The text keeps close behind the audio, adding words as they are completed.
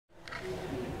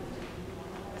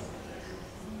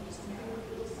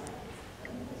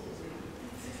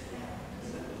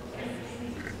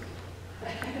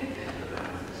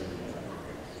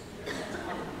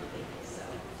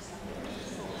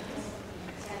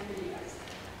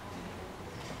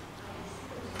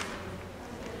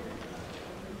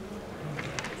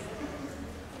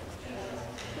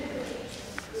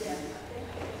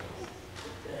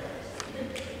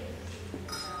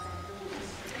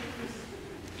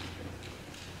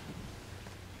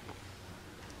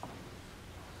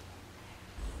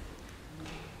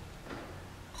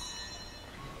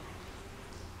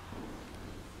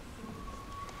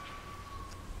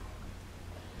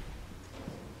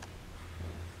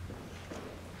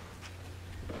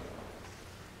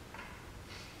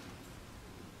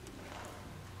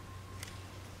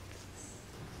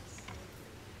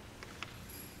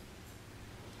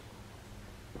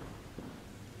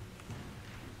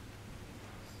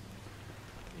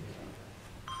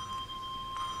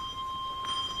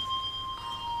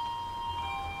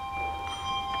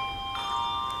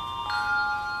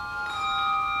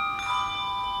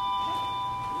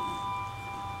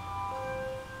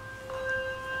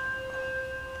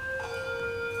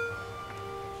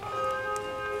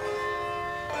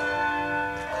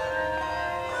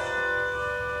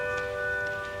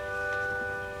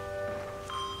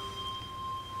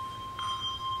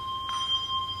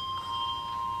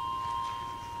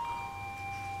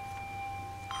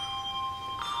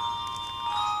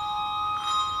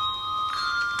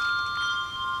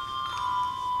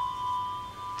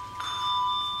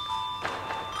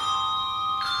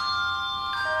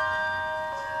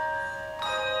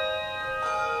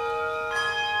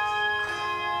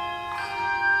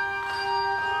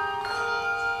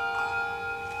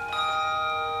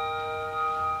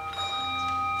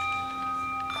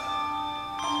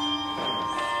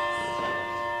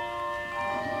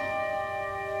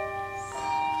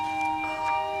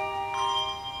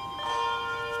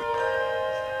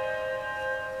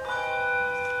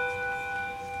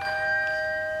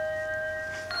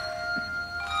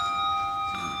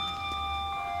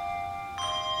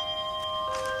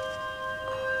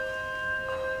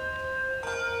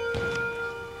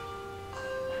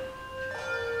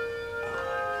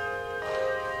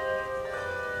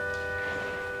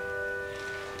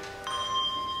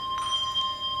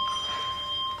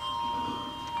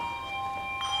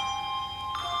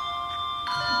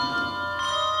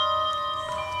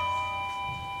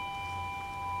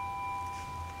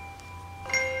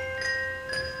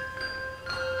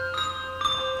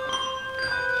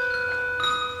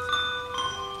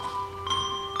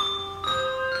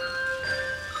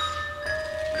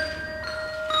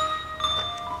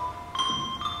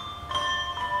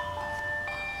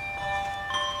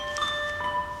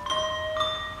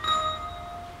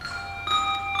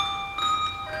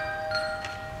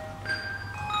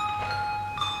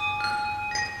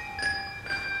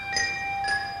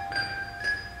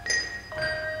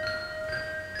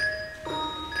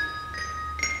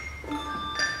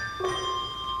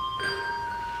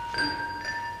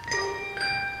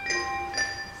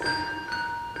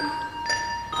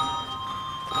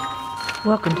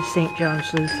Welcome to St.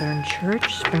 John's Lutheran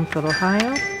Church, Springfield,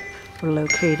 Ohio. We're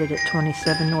located at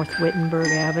 27 North Wittenberg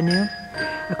Avenue,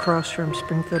 across from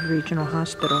Springfield Regional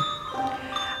Hospital.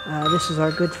 This is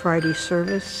our Good Friday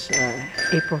service,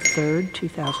 April 3rd,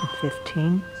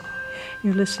 2015.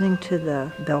 You're listening to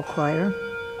the bell choir.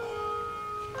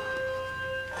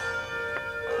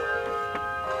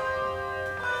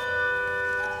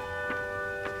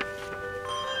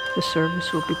 The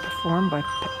service will be performed by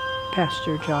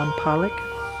Pastor John Pollock.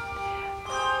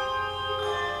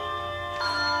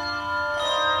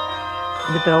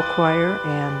 The bell choir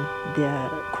and the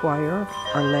choir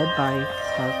are led by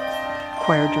our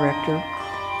choir director,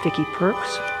 Vicki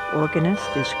Perks.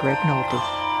 Organist is Greg Nolte.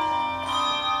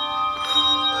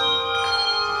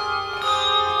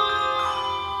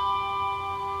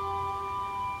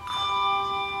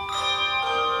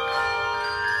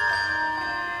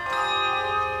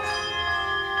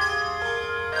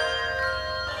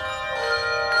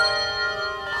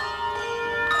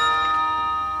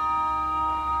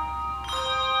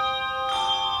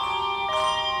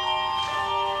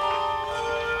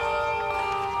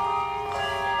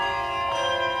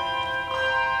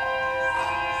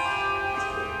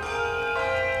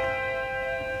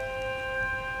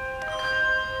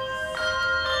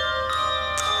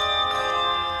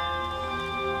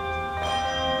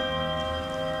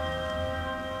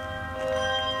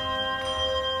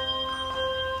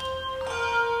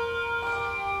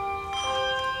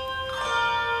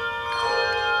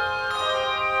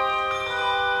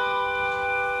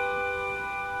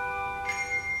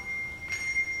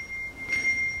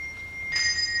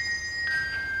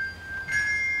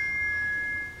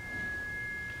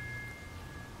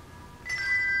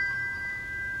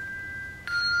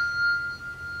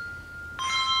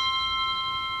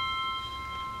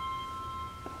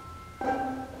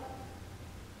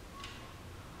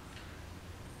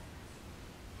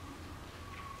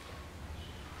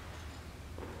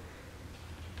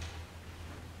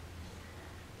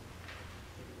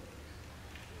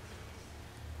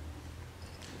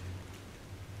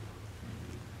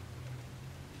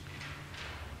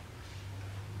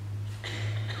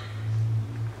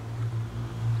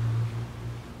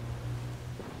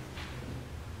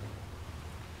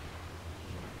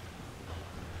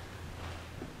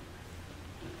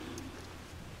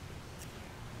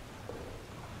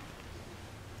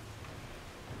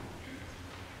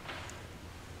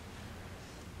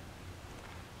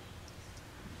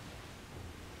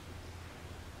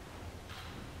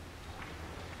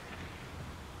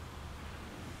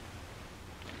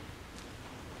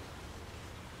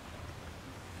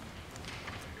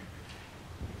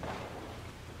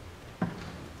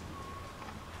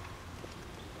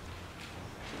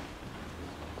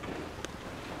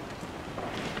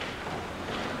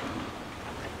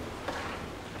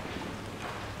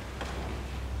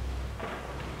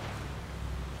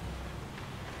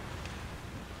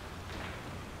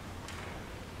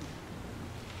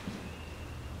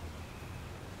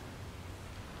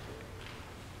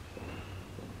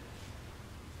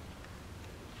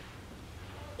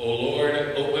 O Lord,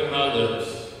 open my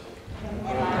lips.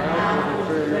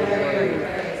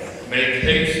 Make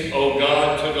haste, O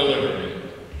God, to deliver me.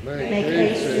 Make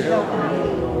haste to help me, O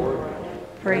Lord.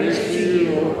 Praise to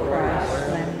you, O Christ,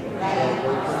 Lamb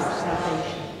of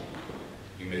salvation.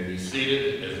 You may be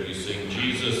seated as we sing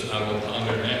Jesus, I Will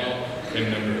Ponder Now, hymn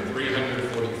number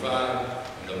 345,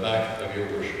 in the back of your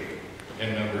worship.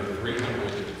 Hymn number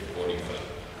 345.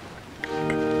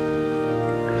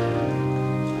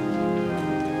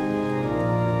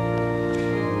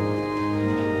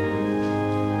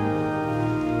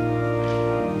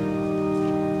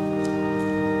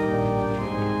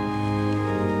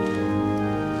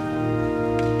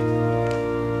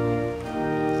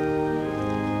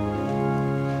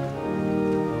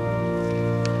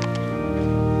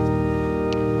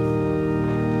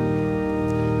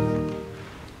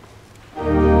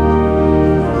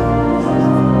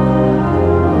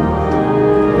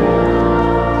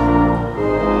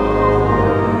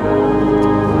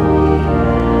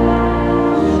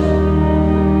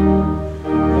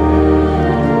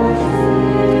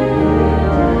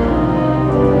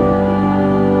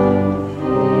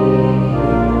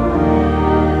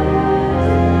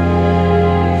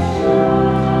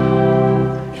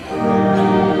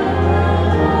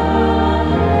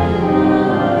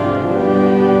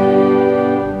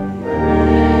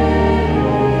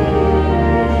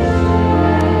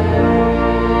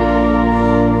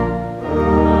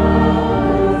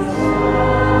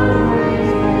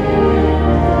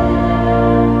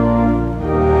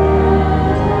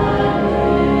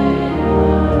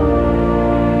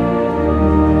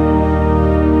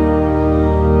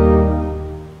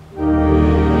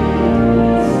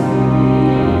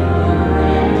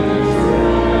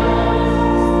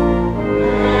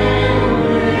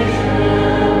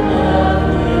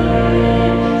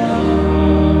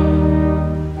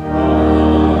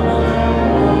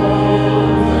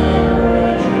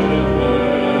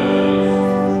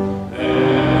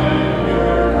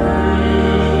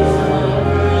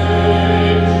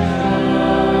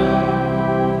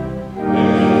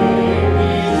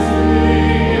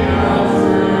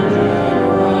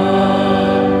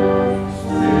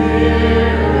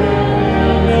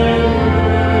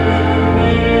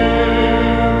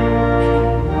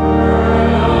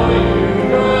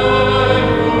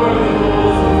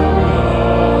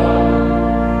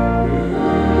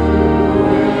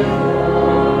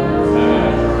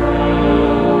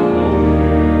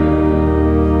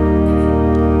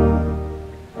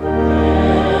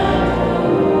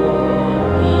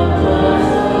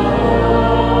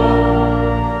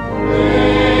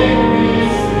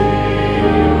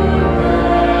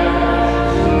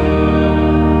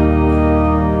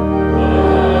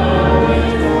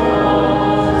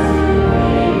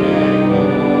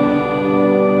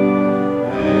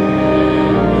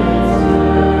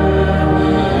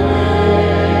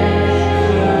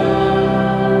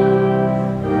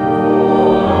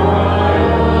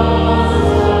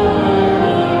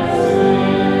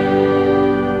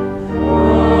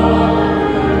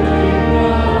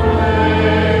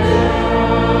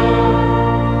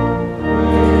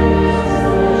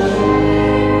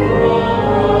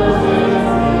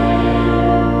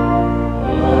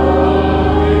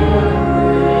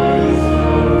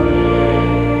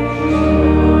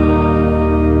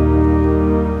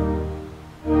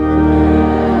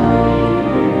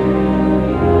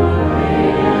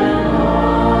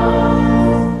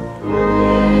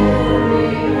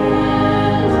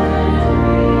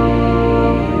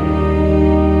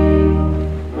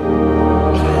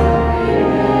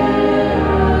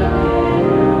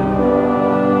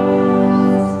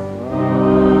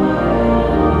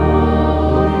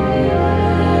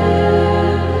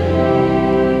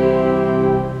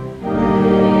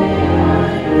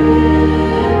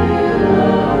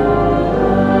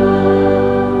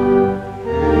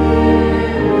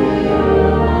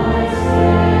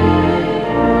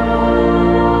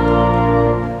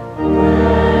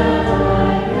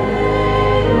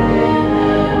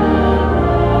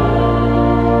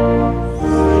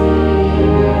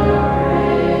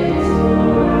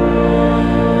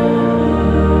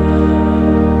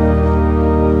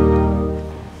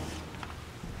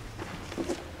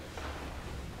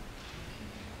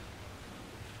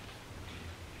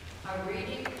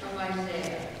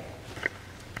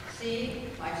 See,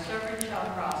 my servant shall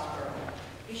prosper.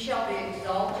 He shall be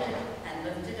exalted and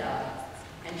lifted up,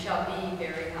 and shall be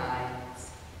very high.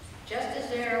 Just as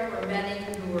there were many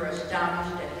who were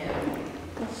astonished at him,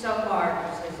 so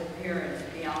marvelous his appearance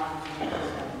beyond human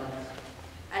semblance,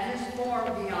 and his form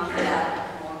beyond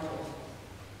that of mortals.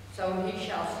 So he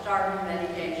shall startle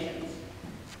many nations.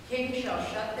 Kings shall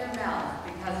shut their mouths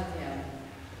because of him.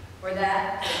 For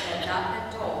that which had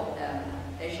not been told them,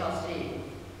 they shall see,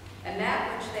 and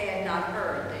that which they had not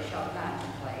heard, they shall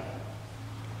contemplate.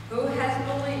 Who has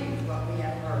believed what we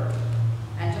have heard,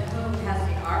 and to whom has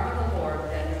the arm of the Lord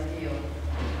been revealed?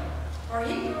 For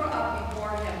he grew up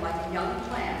before him like a young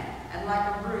plant, and like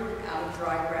a root out of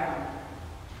dry ground.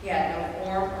 He had no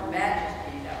form or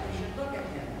majesty that we should look at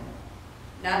him,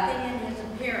 nothing in his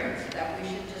appearance that we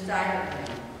should desire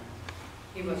him.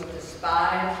 He was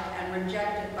despised and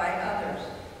rejected by others,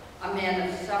 a man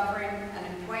of suffering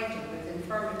and acquainted with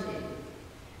infirmity.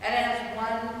 And as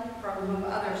one from whom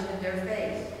others hid their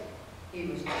face, he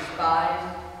was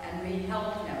despised, and we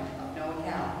held him of no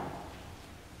account.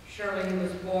 Surely he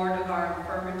was born of our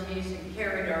infirmities and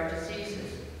carried our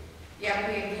diseases. Yet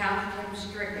we accounted him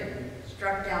stricken,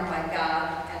 struck down by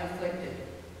God, and afflicted.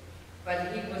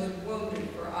 But he was wounded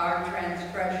for our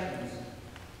transgressions,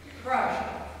 crushed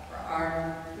for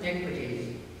our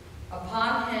iniquities.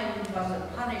 Upon him was a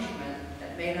punishment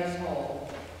that made us whole,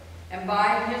 and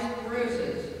by his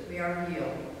bruises we are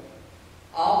healed.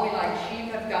 All we like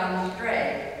sheep have gone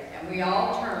astray, and we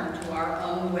all turn to our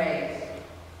own ways.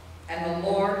 And the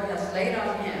Lord has laid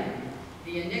on him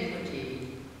the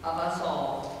iniquity of us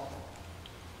all.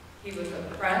 He was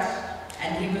oppressed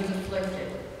and he was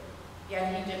afflicted,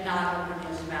 yet he did not open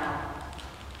his mouth.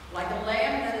 Like a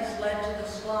lamb that is led to the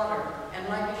slaughter, and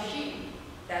like a sheep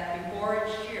that before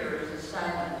its shearers is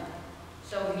silent,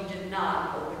 so he did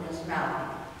not open his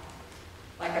mouth.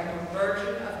 Like a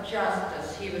perversion of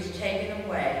justice, he was taken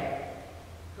away.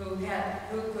 Who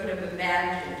could have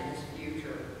imagined his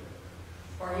future?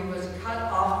 For he was cut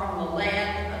off from the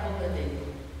land of the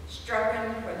living,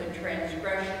 stricken for the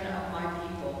transgression of my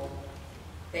people.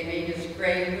 They made his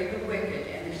grave with the wicked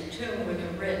and his tomb with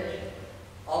the rich,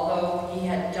 although he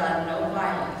had done no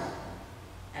violence,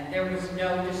 and there was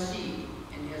no deceit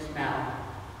in his mouth.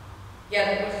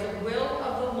 Yet it was the will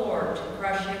of the Lord to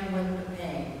crush him with the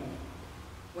pain.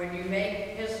 When you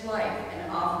make his life an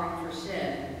offering for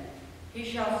sin, he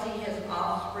shall see his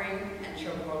offspring and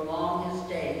shall prolong his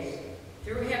days.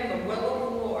 Through him the will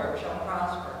of the Lord shall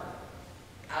prosper.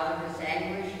 Out of his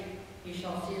anguish he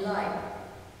shall see light.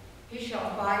 He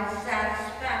shall find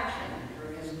satisfaction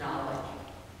through his knowledge.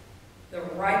 The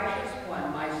righteous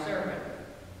one, my servant,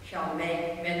 shall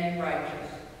make many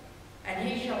righteous, and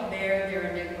he shall bear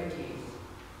their iniquities.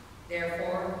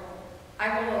 Therefore,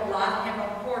 I will allot him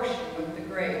a portion with the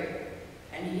great,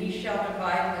 and he shall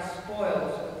divide the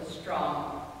spoils with the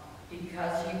strong,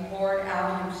 because he poured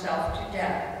out himself to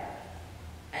death,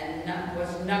 and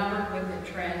was numbered with the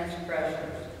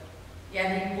transgressors.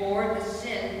 Yet he bore the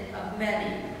sin of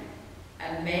many,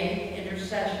 and made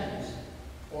intercessions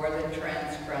for the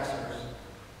transgressors.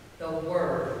 The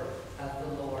word of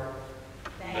the Lord.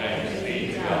 Thanks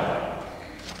be to God.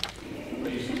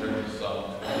 Please turn to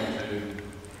Psalm 22 in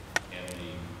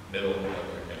the middle of your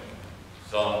hymn.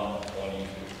 Psalm 22.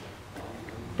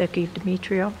 Becky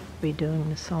Dimitrioff will be doing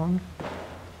the song.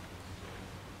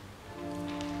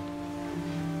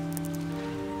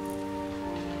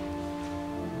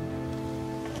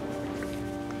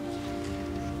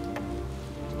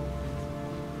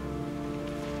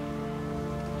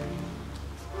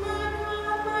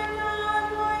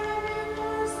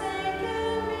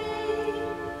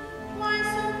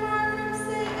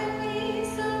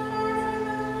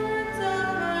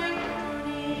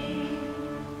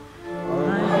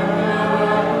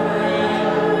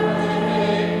 Thank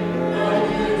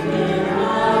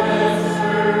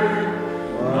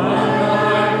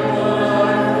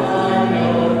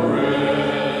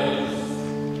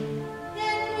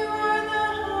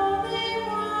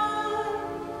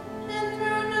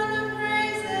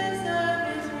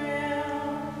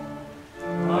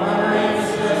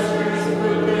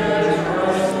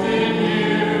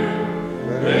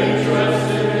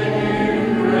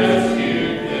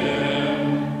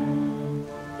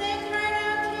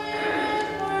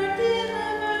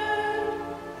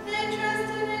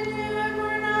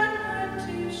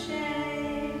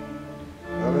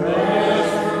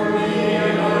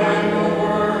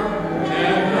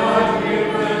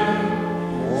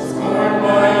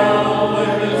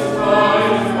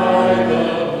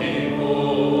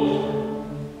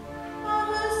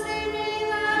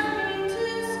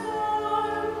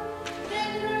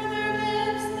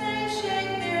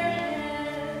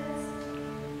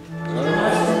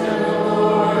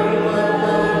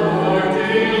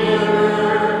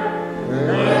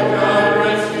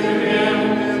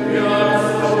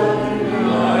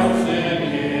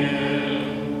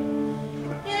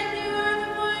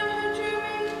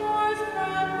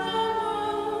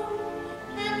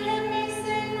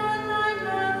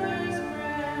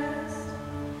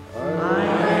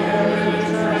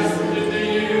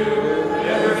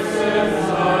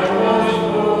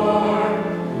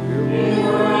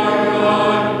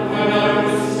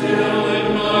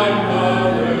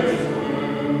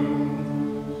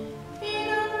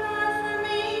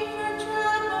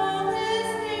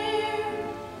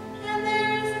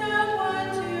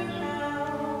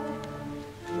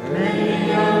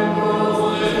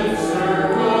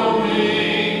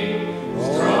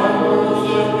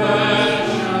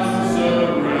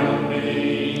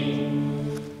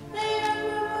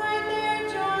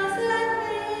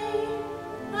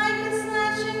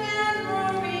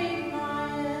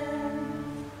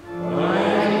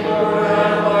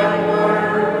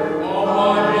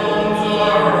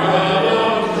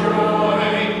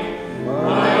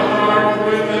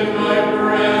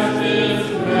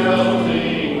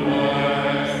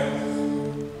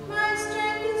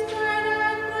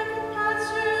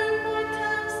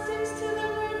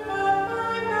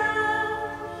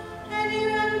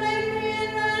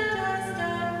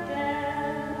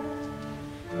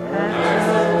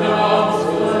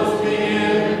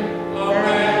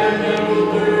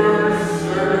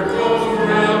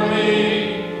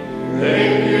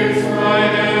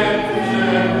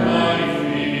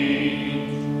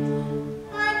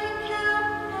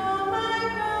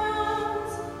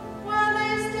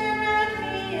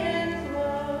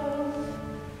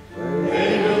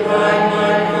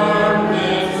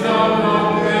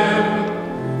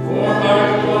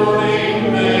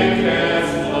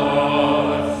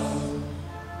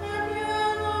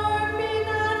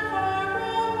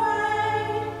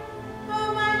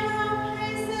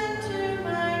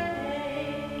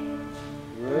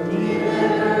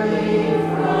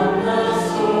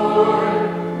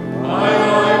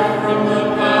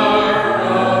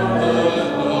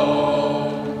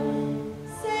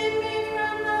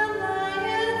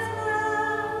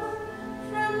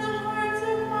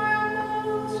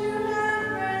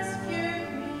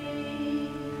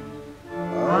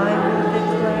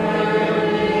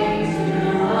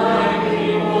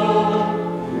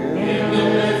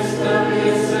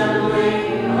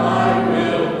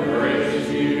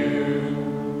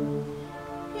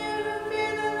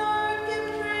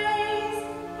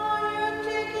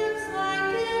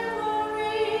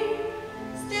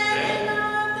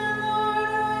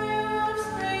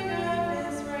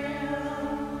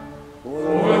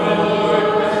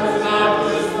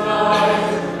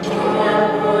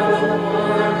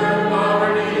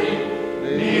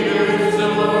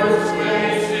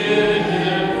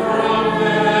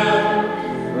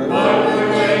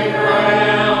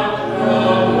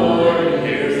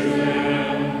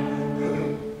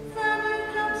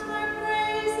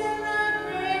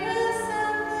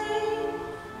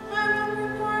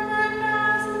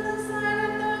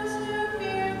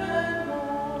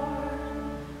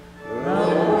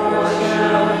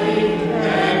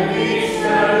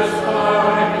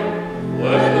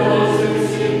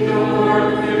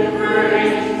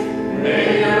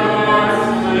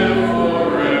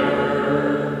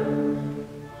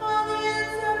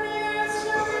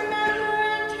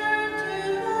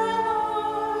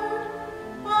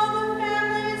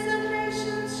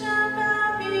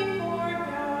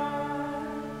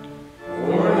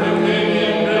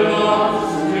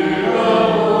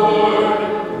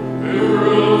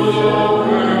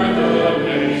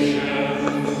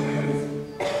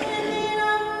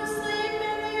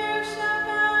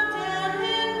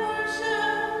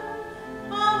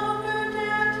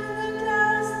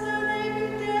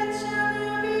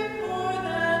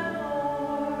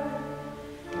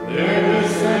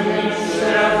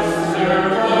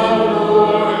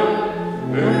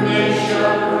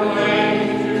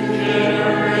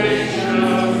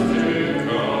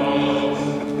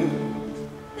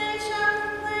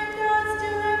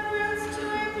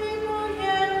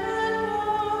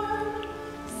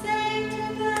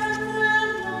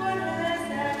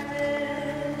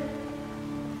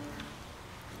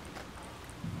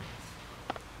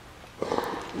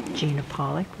Regina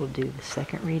Pollock will do the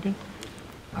second reading.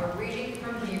 A reading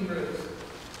from Hebrews.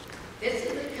 This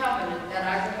is the covenant that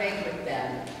I will make with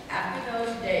them after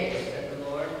those days, said the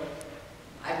Lord.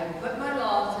 I will put my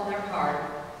laws in their heart,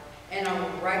 and I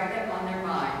will write them on their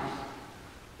minds.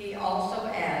 He also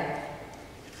adds,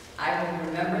 I will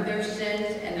remember their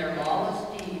sins and their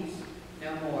lawless deeds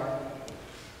no more.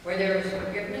 Where there is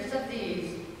forgiveness of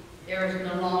these, there is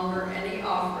no longer any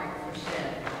offering for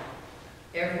sin.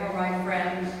 Therefore, my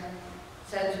friends,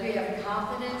 since we have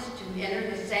confidence to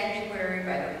enter the sanctuary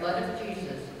by the blood of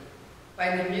Jesus,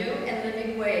 by the new and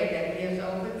living way that he has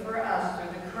opened for us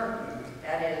through the curtain,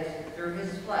 that is, through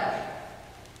his flesh,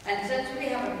 and since we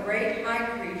have a great high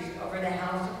priest over the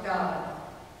house of God,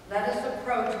 let us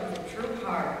approach with a true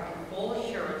heart and full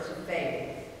assurance of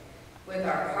faith, with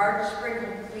our hearts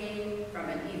sprinkled clean from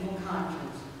an evil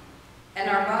conscience, and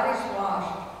our bodies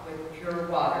washed with pure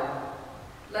water.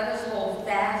 Let us hold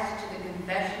fast to the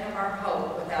confession of our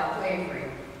hope without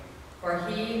wavering, for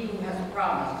he who has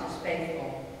promised is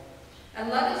faithful. And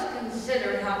let us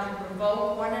consider how to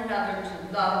provoke one another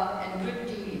to love and good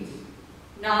deeds,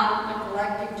 not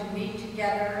neglecting to meet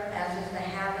together as is the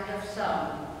habit of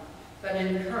some, but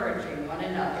encouraging one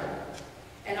another,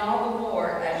 and all the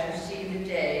more as you see the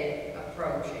day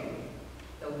approaching.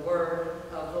 The word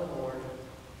of the Lord.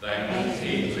 Thanks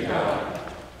be to God.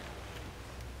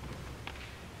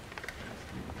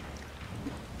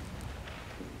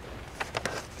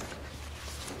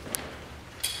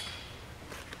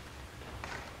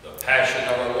 The Passion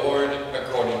of our Lord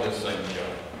according to St.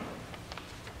 John.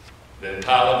 Then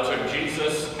Pilate took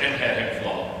Jesus and had him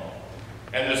flogged.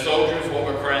 And the soldiers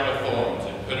wove a crown of thorns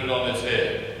and put it on his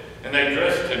head. And they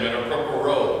dressed him in a purple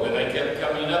robe, and they kept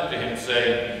coming up to him,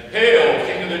 saying, Hail,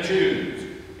 King of the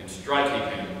Jews! And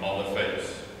striking him on the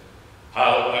face.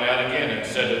 Pilate went out again and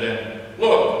said to them,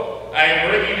 Look, I am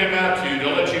bringing him out to you to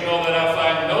let you know that I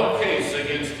find no case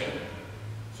against him.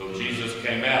 So Jesus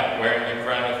came out wearing the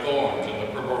crown of thorns and the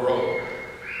purple robe.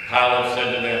 Pilate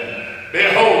said to them,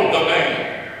 Behold the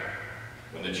man!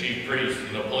 When the chief priests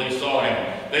and the police saw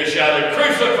him, they shouted,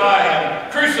 Crucify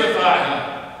him! Crucify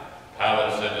him!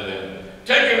 Pilate said to them,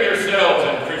 Take him yourselves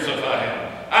and crucify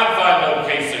him. I find no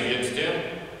case against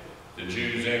him. The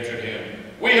Jews answered him,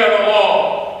 We have a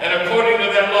law, and according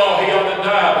to that law he ought to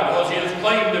die because he has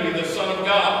claimed to be the Son of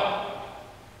God.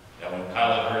 Now when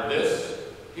Pilate heard this,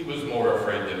 he was more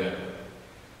afraid than ever.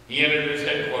 He entered his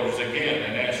headquarters again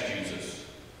and asked Jesus,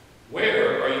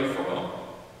 Where are you from?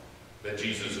 But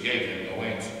Jesus gave him no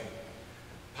answer.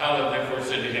 Pilate therefore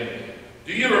said to him,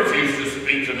 Do you refuse to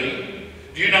speak to me?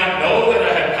 Do you not know that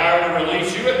I have power to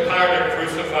release you and power to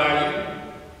crucify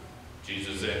you?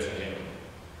 Jesus answered him,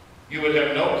 You would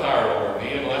have no power over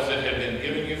me unless it had been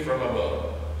given you from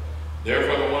above.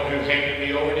 Therefore the one who handed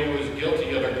me over to you is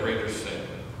guilty of a greater sin.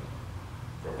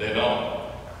 From then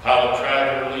on, Pilate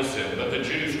tried to release him, but the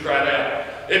Jews cried out,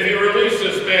 If you release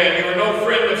this man, you are no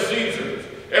friend of Caesar's.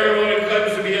 Everyone who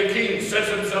claims to be a king sets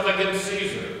himself against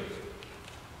Caesar.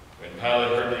 When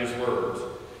Pilate heard these words,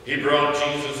 he brought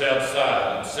Jesus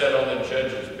outside and sat on the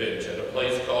judge's bench at a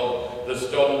place called the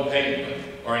Stone Pavement,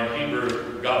 or in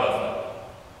Hebrew, Gabbatha.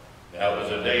 Now it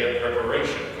was a day of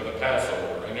preparation for the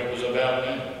Passover, and it was about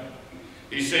noon.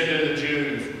 He said to the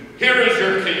Jews, Here is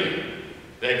your king.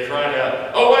 They cried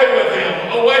out, Away with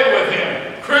him! Away with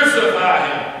him! Crucify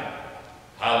him!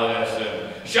 Pilate asked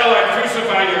them, Shall I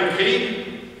crucify your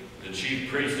king? The chief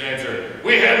priest answered,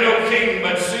 We have no king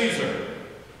but Caesar.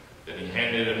 Then he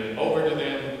handed him over to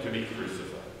them to be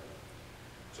crucified.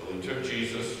 So he took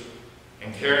Jesus,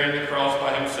 and carrying the cross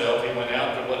by himself, he went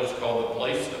out to what is called the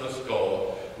place of the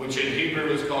skull, which in Hebrew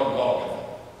is called Golgotha.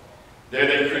 There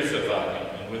they crucified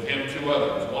him, and with him 2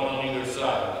 others, one on either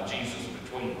side, and Jesus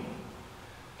between them.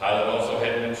 Pilate also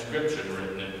had an inscription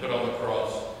written and put on the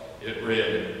cross. It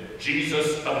read,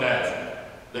 Jesus of Nazareth,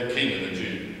 the King of the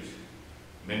Jews.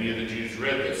 Many of the Jews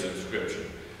read this inscription,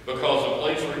 because the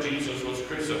place where Jesus was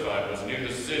crucified was near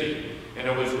the city, and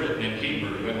it was written in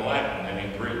Hebrew, in Latin, and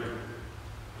in Greek.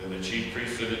 Then the chief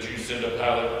priests of the Jews said to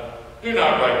Pilate, Do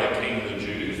not write the King of the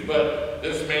Jews, but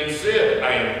this man said,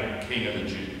 I am King of the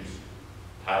Jews.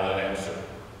 Pilate answered,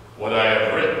 What I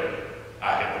have written,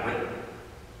 I have written.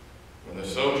 When the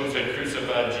soldiers had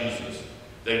crucified Jesus,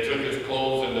 they took his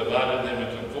clothes and divided them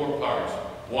into 4 parts,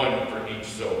 one for each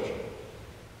soldier.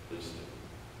 Listen.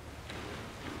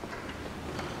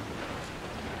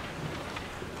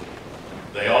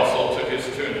 They also took his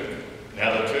tunic.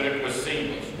 Now the tunic was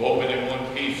seamless, woven in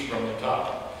one piece from the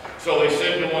top. So they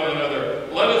said to one another,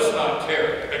 Let us not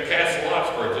tear it, but cast lots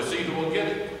for it to see who will get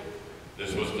it.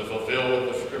 This was to fulfill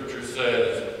what the scripture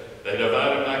says, They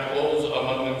divided my clothes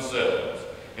among themselves,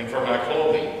 and for my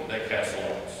clothing they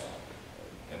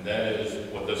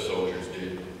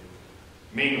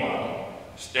Meanwhile,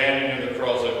 standing near the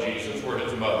cross of Jesus were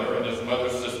his mother and his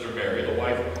mother's sister Mary, the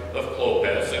wife of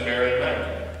Clopas, and Mary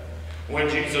Magdalene. When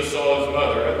Jesus saw his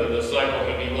mother and the disciple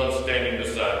whom he loved standing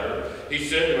beside her, he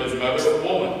said to his mother,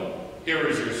 "Woman, here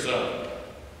is your son."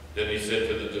 Then he said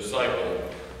to the disciple,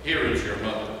 "Here is your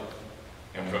mother."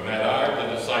 And from that hour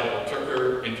the disciple took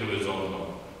her into his own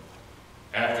home.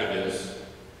 After this,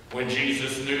 when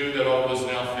Jesus knew that all was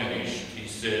now finished, he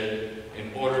said,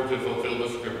 in order to fulfill the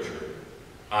scripture,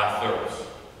 "I thirst."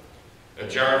 A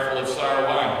jar full of sour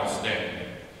wine was standing.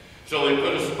 So they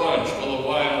put a sponge full of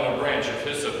wine on a branch of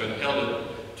hyssop and held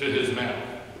it to his mouth.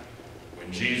 When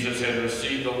Jesus had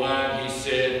received the wine, he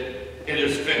said, "It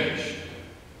is finished."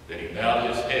 Then he bowed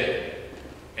his head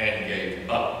and gave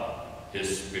up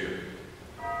his spirit.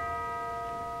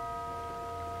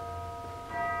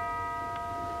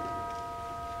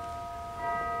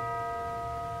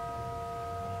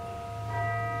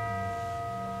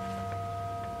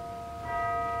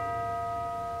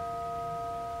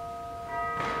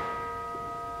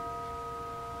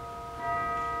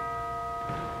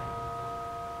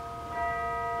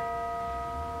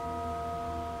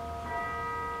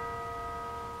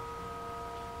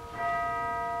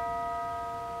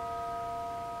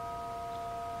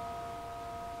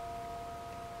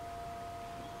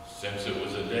 Since it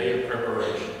was a day of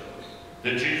preparation,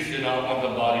 the Jews did not want the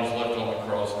bodies left on the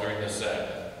cross during the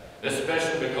Sabbath,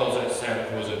 especially because that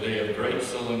Sabbath was a day of great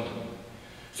solemnity.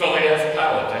 So they asked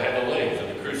Pilate to have the legs of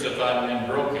the crucified men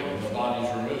broken and the bodies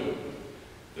removed.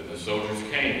 Then the soldiers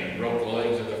came and broke the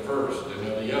legs of the first and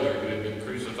of the other who had been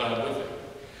crucified with him.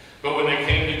 But when they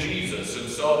came to Jesus and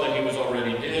saw that he was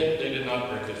already dead, they did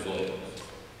not break his legs.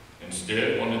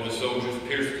 Instead, one of the soldiers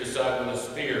pierced his side with a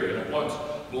spear, and at once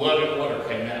blood and water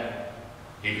came out.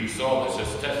 He who saw this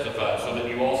has testified, so that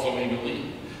you also may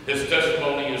believe. His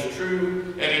testimony is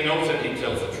true, and he knows that he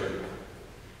tells the truth.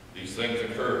 These things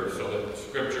occurred so that the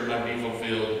scripture might be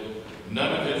fulfilled,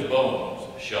 "None of his bones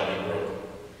shall be broken."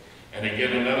 And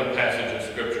again, another passage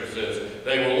of scripture says,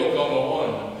 "They will look on the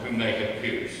one whom they have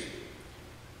pierced."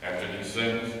 After these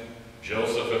things,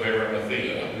 Joseph of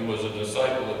Arimathea, who was a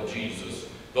disciple of Jesus,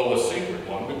 though a secret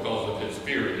one because of his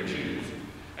fear of the Jews,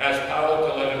 asked Pilate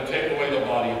to let him take away the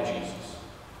body of Jesus.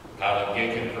 Pilate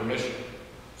gave him permission,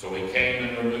 so he came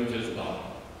and removed his body.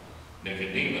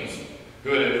 Nicodemus,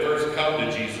 who had at first come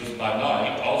to Jesus by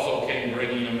night, also came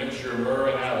bringing a mixture of myrrh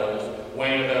and aloes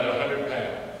weighing about 100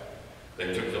 pounds.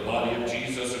 They took the body of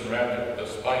Jesus and wrapped it with the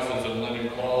spices and linen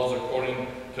cloths according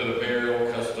to the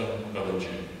burial custom of the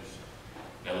Jews.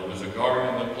 Now there was a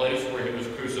garden in the place where he was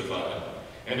crucified,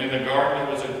 and in the garden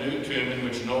there was a new tomb in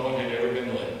which no one had ever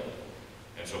been laid.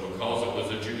 And so because it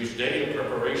was a Jewish day of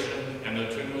preparation and the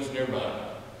tomb was nearby,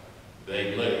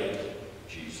 they laid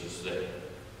Jesus there.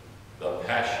 The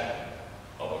Passion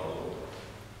of our Lord.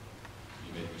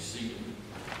 You may be seated.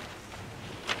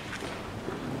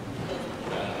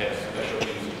 I have special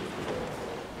music.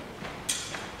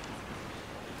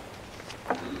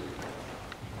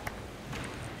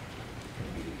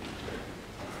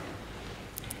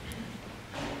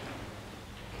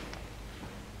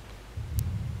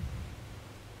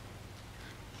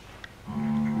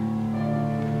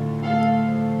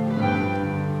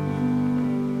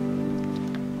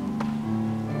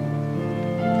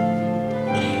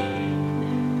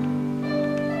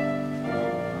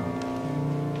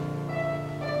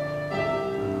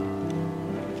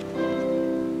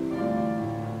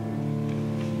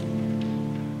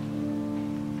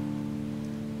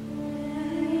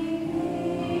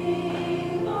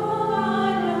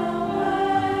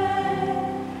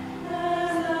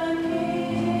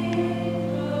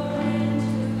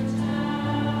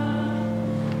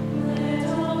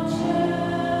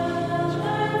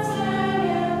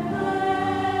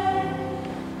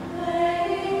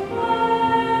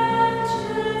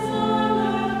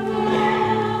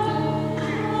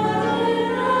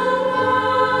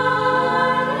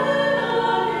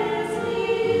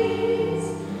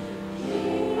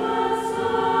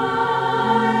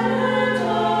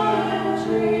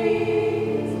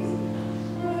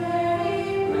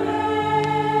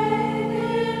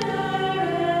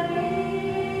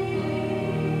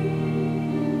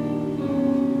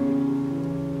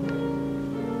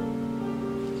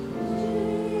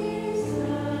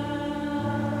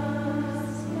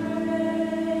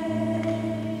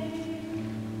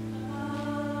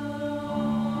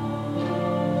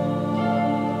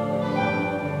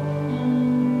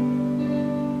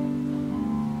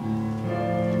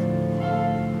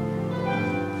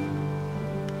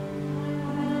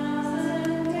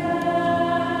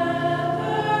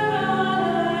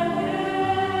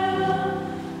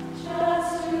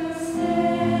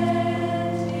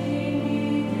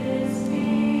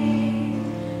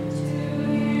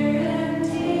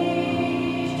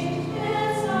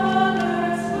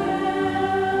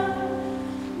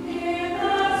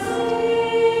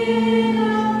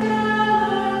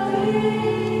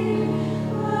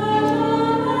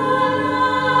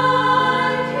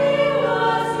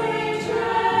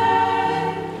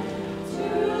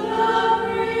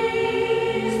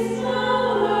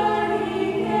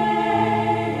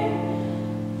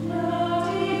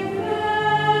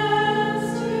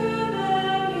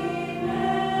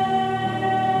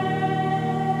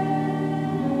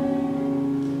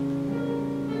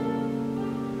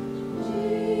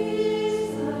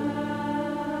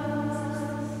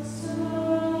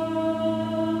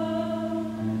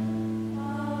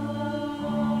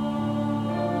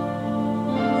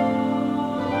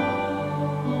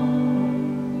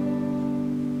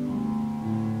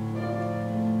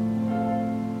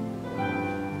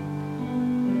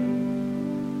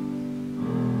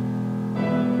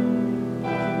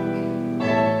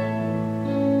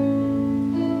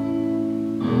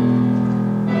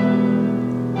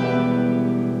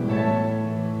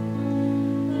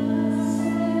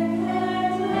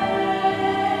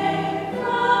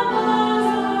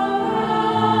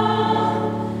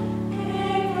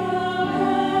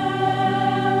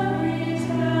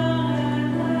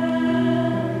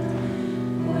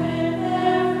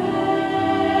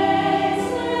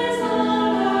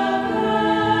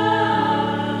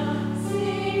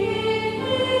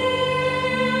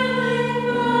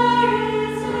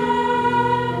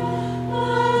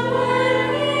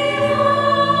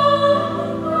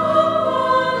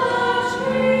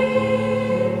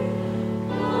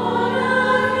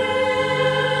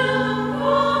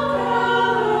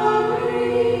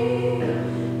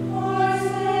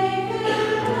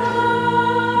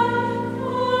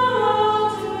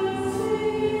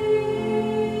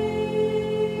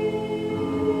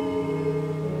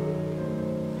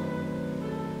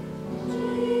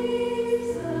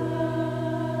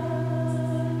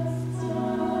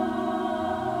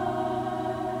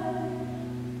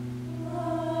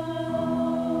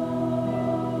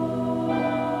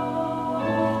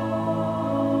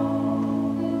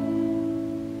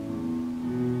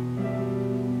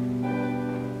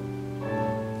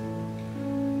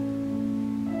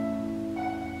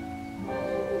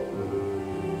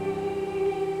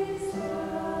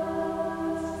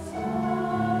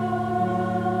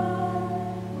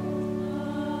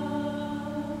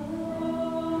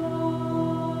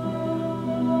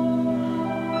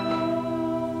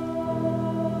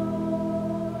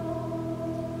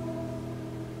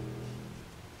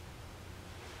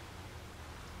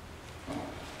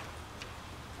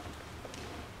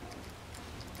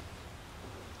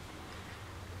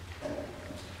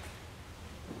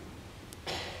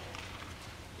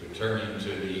 Turning to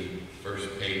the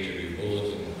first page of your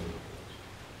bulletin.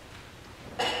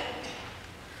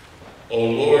 O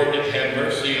Lord, have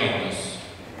mercy on us.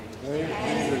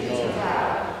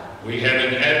 We have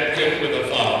an advocate with the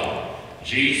Father.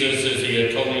 Jesus is the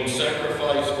atoning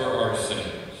sacrifice for our sins.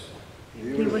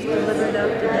 He was delivered up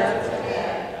to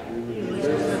death. He was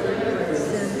delivered for the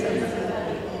sins of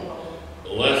the people.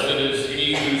 Blessed is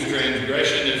he whose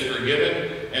transgression is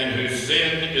forgiven and whose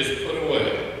sin is put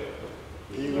away.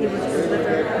 He was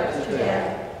delivered up to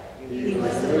death. He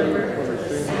was delivered for the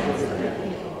sins of the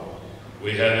people.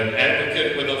 We have an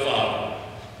advocate with the Father.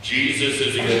 Jesus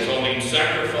is the atoning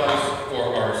sacrifice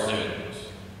for our sins.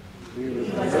 He was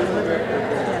delivered up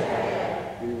to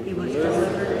death. He was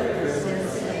delivered for the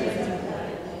sins of the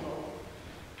people.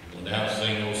 We will now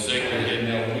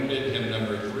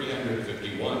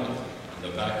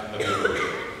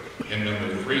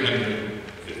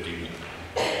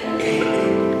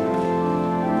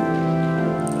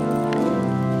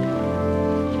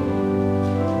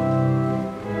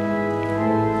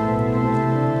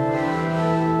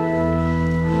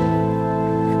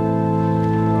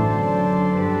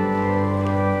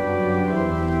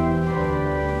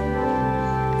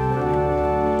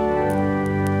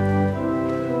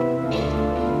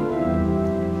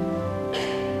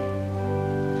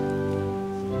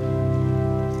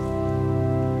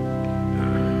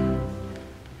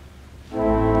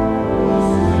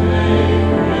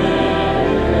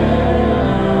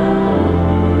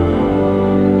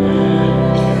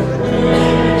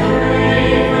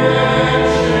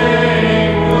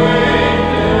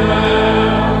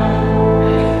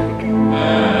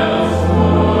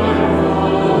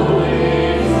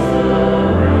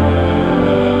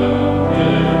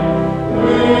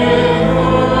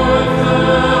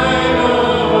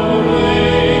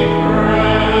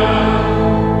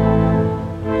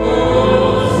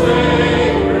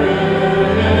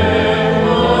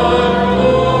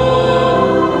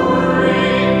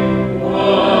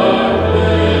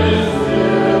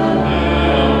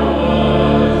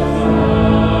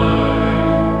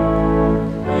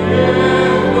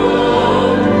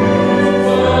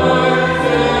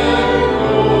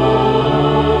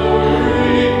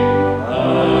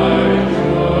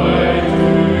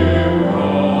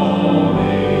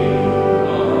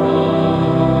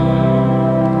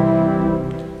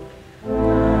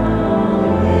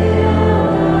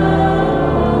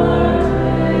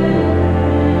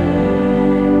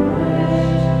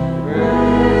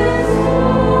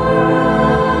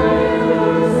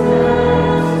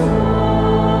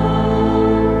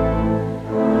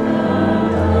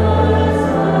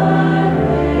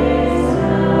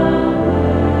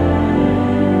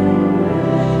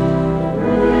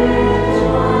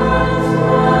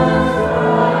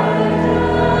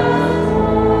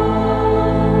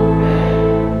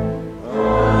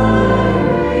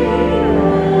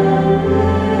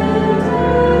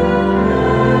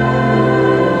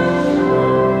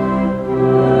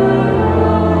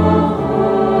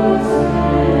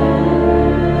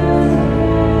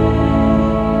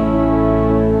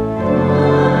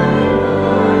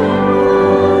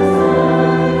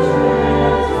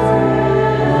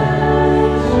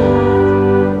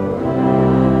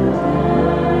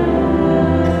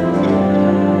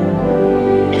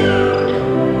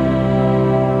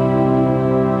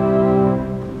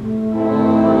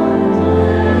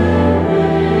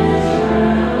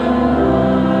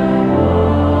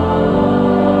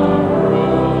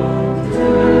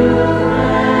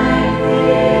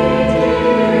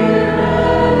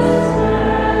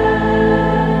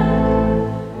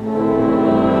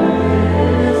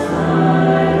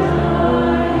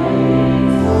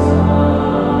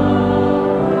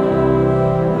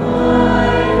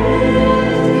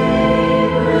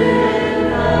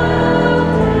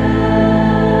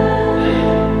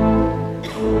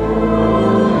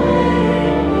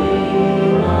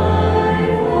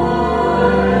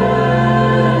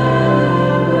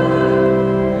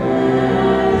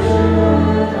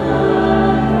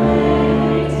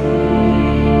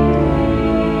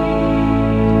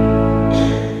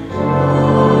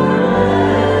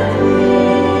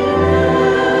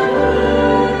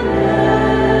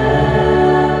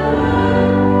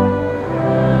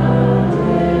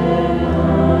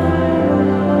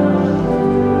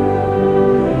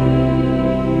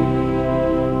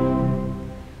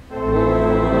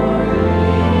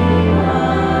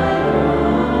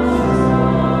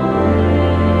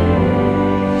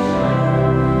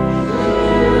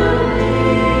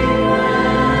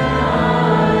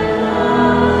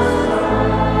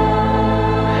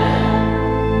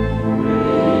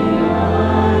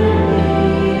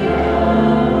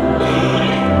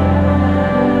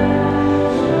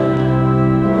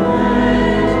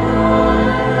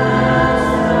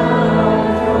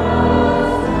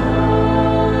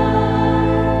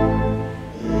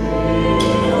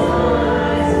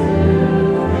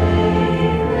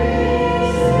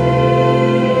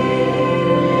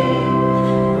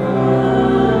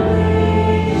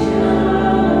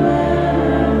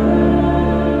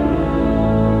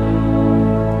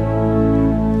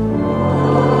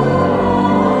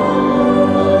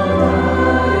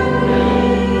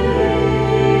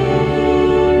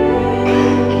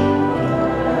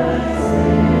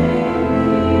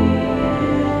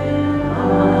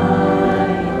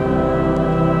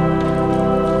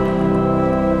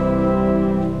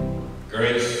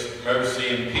Grace, mercy,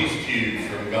 and peace to you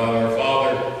from God our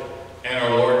Father and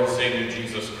our Lord and Savior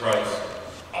Jesus Christ.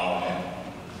 Amen.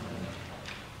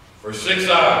 For 6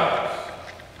 hours,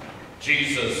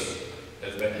 Jesus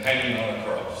has been hanging on a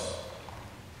cross.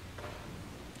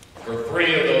 For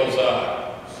 3 of those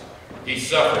hours, he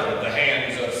suffered at the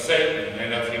hands of Satan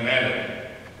and of humanity.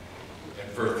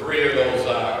 And for 3 of those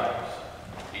hours,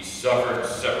 he suffered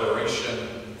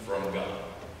separation from God.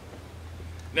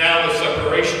 Now the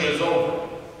separation is over,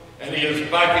 and he is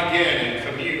back again in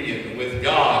communion with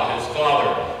God, his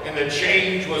Father. And the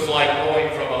change was like going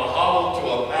from a hovel to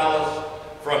a palace,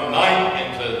 from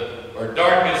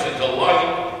darkness into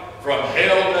light, from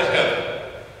hell to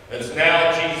heaven. As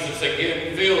now Jesus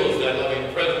again feels that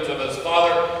loving presence of his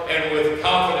Father, and with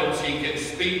confidence he can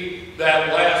speak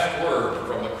that last word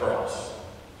from the cross.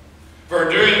 For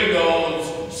during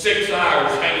those 6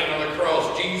 hours hanging on the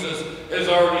cross, Jesus has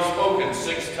already spoken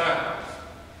 6 times.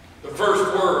 The first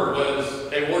word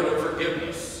was a word of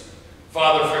forgiveness.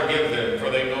 Father, forgive them, for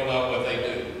they know not what they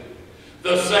do.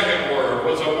 The second word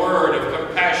was a word of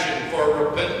compassion for a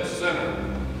repentant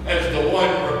sinner, as the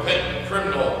one repentant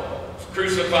criminal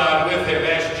crucified with him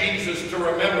asked Jesus to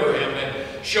remember him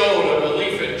and showed a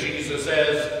belief in Jesus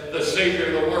as the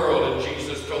Savior of the world. And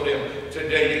Jesus told him,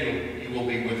 today you will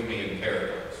be with me in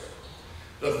paradise.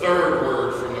 The third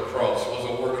word from the cross was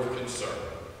a word of concern.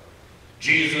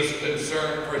 Jesus'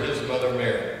 concern for his mother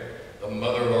Mary, the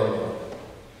mother of our Lord.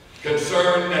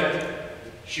 Concern that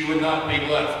she would not be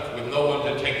left with no one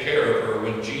to take care of her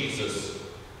when Jesus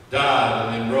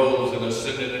died and then rose and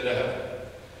ascended into heaven.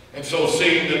 And so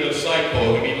seeing the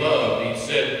disciple whom he loved, he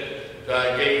said,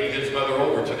 gave his mother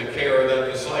over to the care of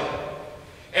that disciple.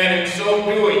 And in so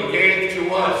doing, gave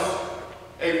to us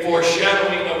a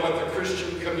foreshadowing of what the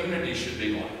Christian community should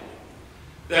be like.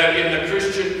 That in the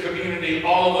Christian community,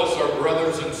 all of us are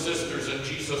brothers and sisters in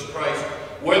Jesus Christ,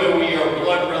 whether we are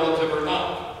blood relative or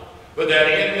not. But that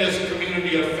in this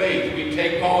community of faith, we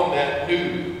take on that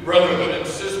new brotherhood and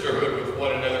sisterhood with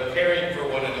one another, caring for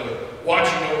one another,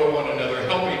 watching over one another,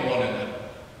 helping one another.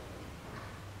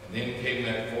 And then came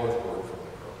that fourth word from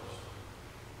the cross.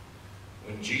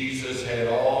 When Jesus had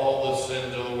all the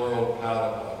sins of the world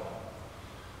piled upon him.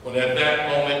 When at that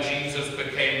moment Jesus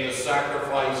became the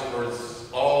sacrifice for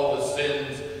all the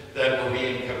sins that were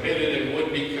being committed and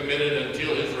would be committed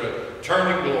until his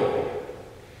return in glory.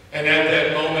 And at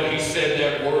that moment he said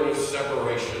that word of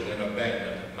separation and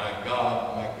abandonment. My God,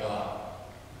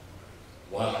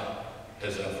 why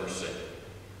has thou forsaken me?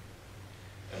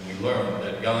 And we learned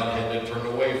that God had to turn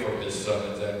away from his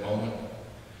Son at that moment.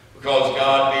 Because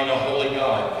God, being a holy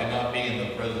God, cannot be in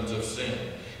the presence of sin.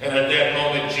 And at that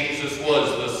moment Jesus was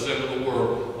the sin of the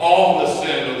world. All the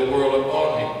sin of the world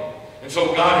upon him. And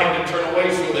so God had to turn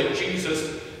away so that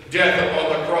Jesus' death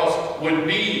upon the cross would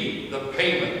be the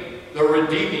payment, the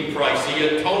redeeming price,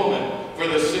 the atonement for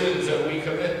the sins that we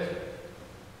commit.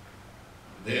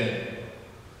 Then,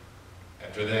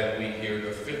 after that, we hear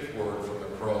the fifth word from the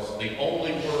cross, the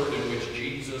only word in which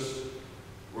Jesus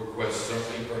requests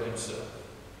something for himself.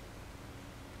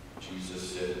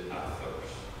 Jesus said, I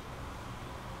thirst.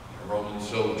 A Roman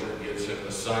soldier gives him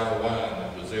the sour wine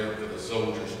that was there for the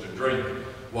soldiers to drink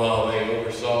while they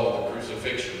oversaw the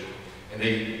crucifixion. And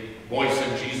they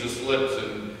moistened Jesus' lips,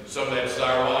 and some of that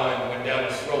sour wine went down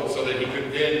his throat so that he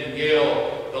could then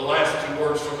yell the last 2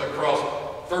 words from the cross.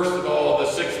 First of all, the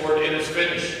 6th word, it is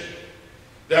finished.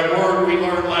 That word we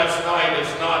learned last night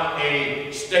is not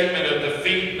a statement of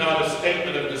defeat, not a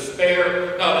statement of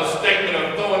despair, not a statement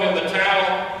of throwing in the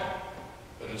towel,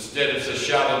 but instead it's a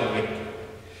shout of the victor.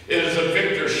 It is a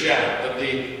victor shout of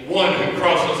the one who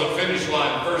crosses the finish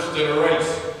line first in a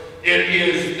race. It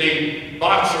is the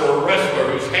boxer or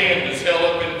wrestler whose hand is held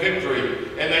up in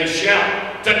victory, and they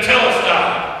shout,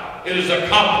 "Tetelestai!" It is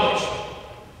accomplished.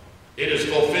 It is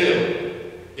fulfilled.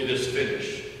 It is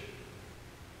finished.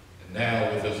 And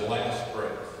now, with his last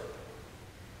breath,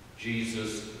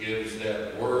 Jesus gives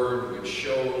that word which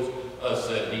shows us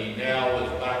that he now is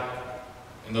back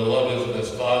in the love of his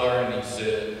Father. And he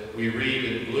said, we read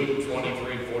in Luke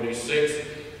 23:46,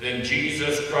 then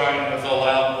Jesus, crying with a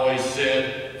loud voice,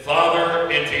 said, Father,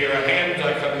 into your hands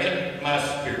I commit my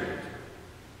spirit.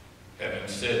 Having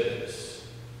said this,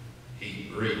 he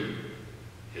breathed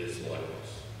his last.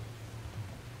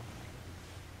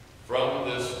 From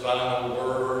this final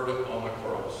word on the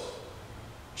cross,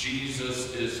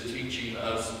 Jesus is teaching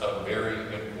us a very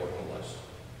important lesson.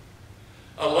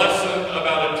 A lesson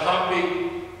about a topic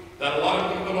that a lot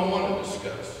of people don't want to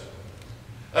discuss.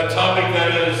 A topic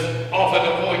that is often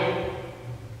avoided.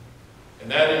 And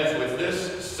that is with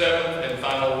this seventh and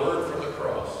final word from the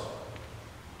cross.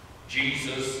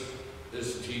 Jesus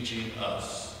is teaching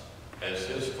us as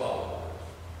his followers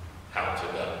how to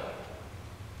die.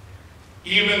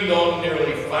 Even though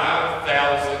nearly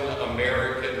 5,000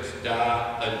 Americans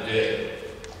die a day,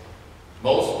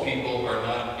 most people are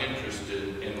not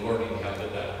interested in learning how to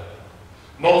die.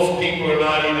 Most people are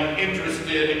not even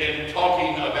interested in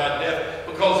talking about death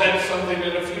because that's something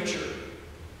in the future.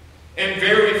 And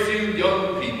very few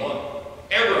young people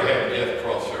ever have death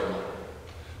cross their mind.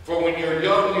 For when you're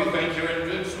young, you think you're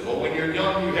invincible. When you're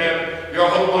young, you have your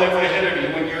whole life ahead of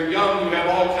you. When you're young, you have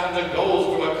all kinds of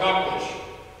goals to accomplish.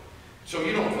 So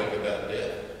you don't think about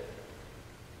death.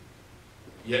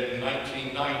 Yet in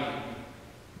 1990,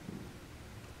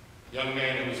 a young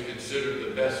man who was considered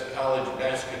the best college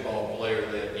basketball player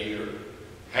that year,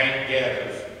 Hank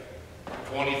Gathers,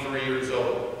 23 years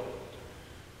old,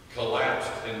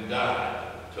 collapsed and died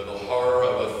to the horror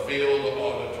of a filled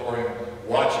auditorium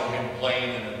watching him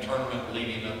playing in a tournament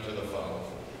leading up to the Final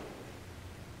Four.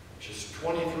 Just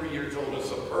 23 years old, a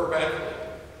superb athlete,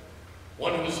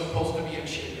 one who was supposed to be a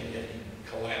champion, yet he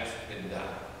collapsed and died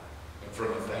in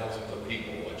front of thousands of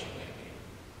people watching that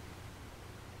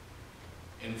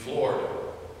game. In Florida,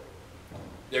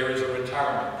 there is a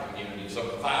retirement community, some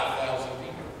 5,000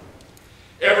 people.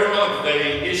 Every month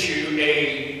they issue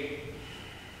a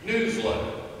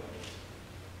newsletter.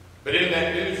 But in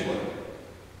that newsletter,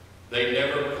 they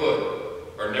never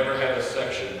put or never have a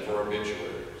section for obituaries.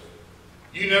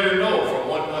 You never know from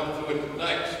one month to the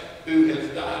next who has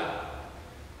died.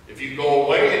 If you go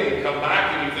away and you come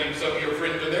back and you think some of your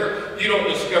friends are there, you don't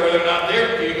discover they're not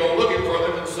there until you go looking for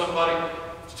them and somebody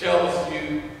tells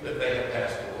you that they have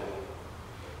passed away.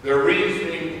 Their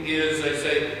reasoning is, they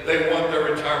say, they want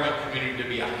their retirement community to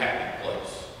be a happy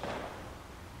place.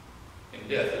 And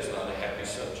death is not a happy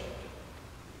subject.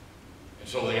 And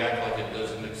so they act like it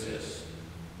doesn't exist.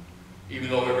 Even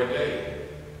though every day,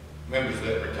 members of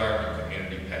that retirement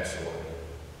community pass away.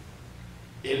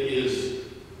 It is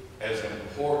as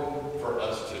important for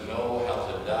us to know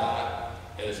how to die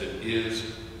as it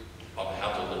is on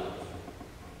how to live.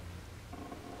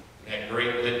 That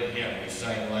great Latin hymn we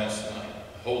sang last night,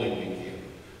 Holy Week hymn,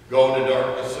 Go to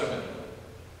Dark Gethsemane.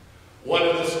 One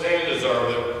of the stanzas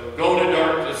are, go to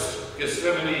dark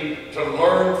Gethsemane to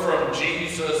learn from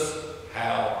Jesus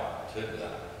how to die.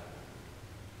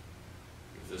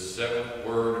 With the seventh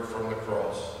word from the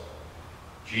cross,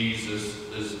 Jesus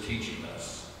is teaching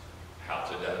us how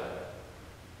to die.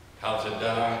 How to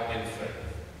die in faith.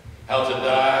 How to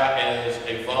die as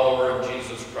a follower of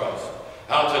Jesus Christ.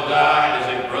 How to die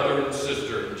as a brother and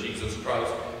sister in Jesus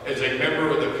Christ, as a member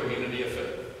of the community of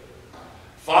faith.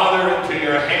 Father, into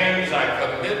your hands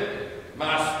I commit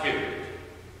my spirit.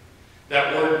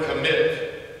 That word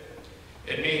commit,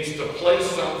 it means to place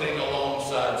something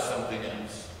alongside something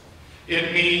else.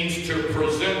 It means to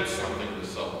present something to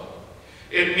someone.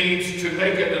 It means to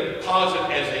make a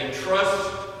deposit as a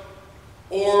trust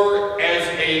or as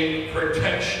a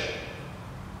protection.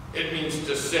 It means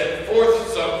to set forth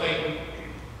something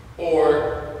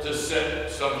or to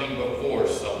set something before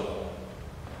someone.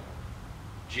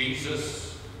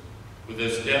 Jesus, with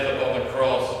his death upon the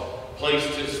cross,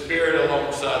 placed his spirit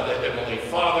alongside the Heavenly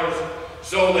Father's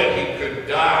so that he could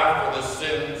die for the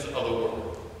sins of the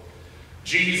world.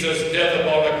 Jesus' death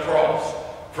upon the cross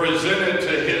presented to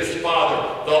his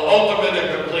Father the ultimate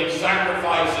and complete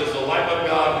sacrifice as the Lamb of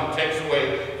God who takes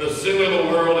away the sin of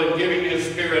the world, and giving his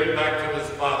spirit back to his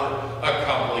Father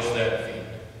accomplished that feat.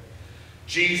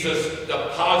 Jesus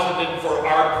deposited for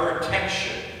our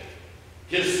protection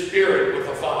his spirit with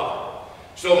the Father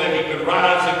so that he could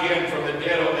rise again from the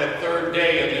dead on that third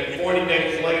day, and then 40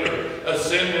 days later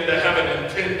ascend into heaven,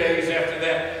 and 10 days after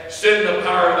that send the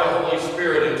power of the Holy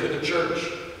Spirit into the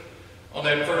church on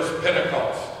that first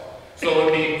Pentecost. So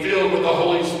that being filled with the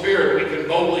Holy Spirit, we can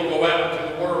boldly go out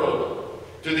into the world,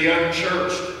 to the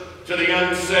unchurched, to the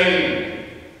unsaved,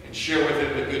 and share with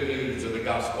them the good news of the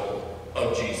gospel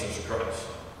of Jesus Christ.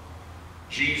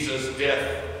 Jesus'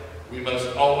 death, we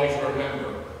must always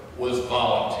remember, was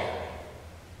voluntary.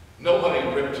 Nobody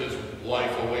ripped his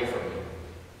life away from him.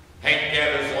 Hank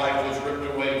Gather's life was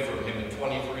ripped away from him at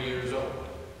 23 years old.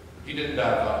 He didn't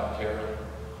die voluntarily.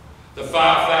 The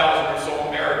 5,000 or so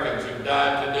Americans who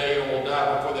died today or will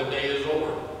die before the day is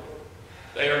over,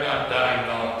 they are not dying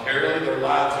voluntarily. Their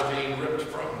lives are being ripped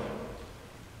from them.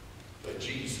 But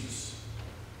Jesus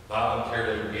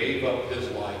voluntarily gave up his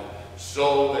life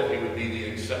so that he would be the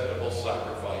acceptable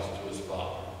sacrifice to his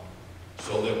Father,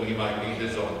 so that we might be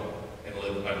his own and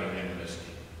live under him in his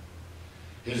kingdom.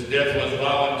 His death was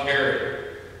voluntary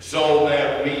so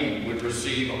that we would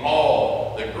receive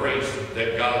all the grace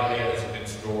that God has in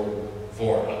store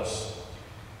for us.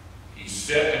 He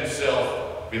set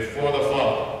himself before the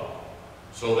Father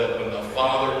so that when the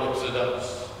Father looks at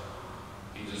us,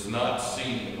 he does not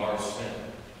see our sin,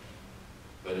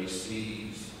 but he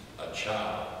sees a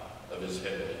child of his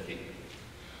heavenly kingdom.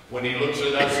 When he looks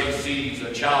at us, he sees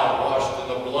a child washed in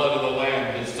the blood of the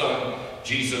Lamb, his Son,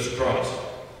 Jesus Christ.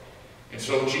 And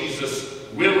so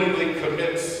Jesus willingly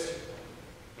commits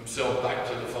himself back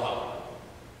to the Father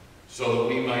so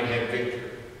that we might have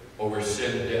victory over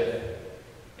sin, death,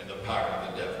 and the power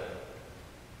of the devil.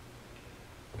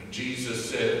 When Jesus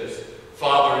says,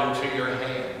 Father, into your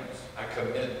hands I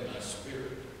commit my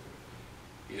spirit,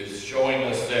 he is showing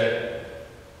us that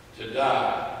to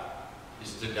die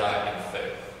is to die in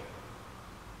faith.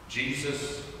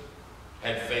 Jesus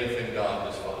had faith in God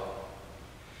his Father.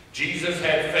 Jesus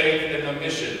had faith in the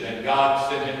mission that God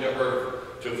sent him to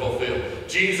earth to fulfill.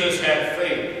 Jesus had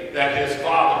faith that his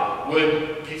Father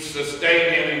would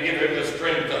sustain him and give him the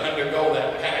strength to undergo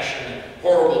that passionate,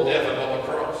 horrible death on the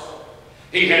cross.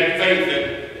 He had faith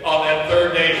that on that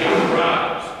third day he would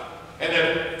rise, and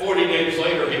that 40 days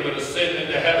later he would ascend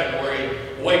into heaven where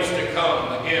he waits to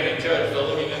come again and judge the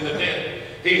living and the dead.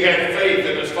 He had faith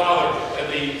in his Father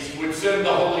that he would send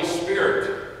the Holy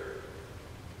Spirit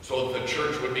so that the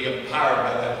church would be empowered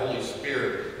by that Holy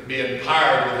Spirit and be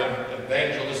empowered with an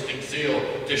evangelistic zeal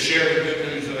to share the good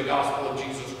news of the gospel of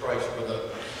Jesus Christ with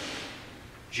others.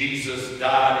 Jesus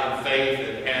died in faith,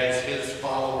 and as his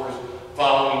followers,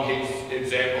 following his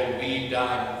example, we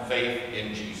die in faith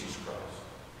in Jesus Christ.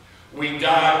 We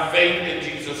die in faith in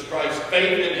Jesus Christ,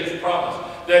 faith in his promise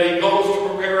that he goes to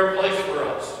prepare a place for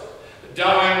us.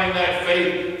 Dying in that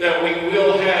faith that we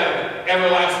will have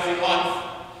everlasting life.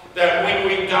 That when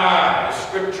we die, as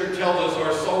Scripture tells us,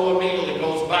 our soul immediately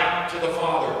goes back to the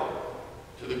Father,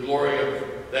 to the glory of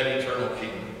that eternal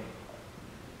kingdom.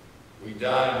 We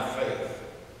die in faith,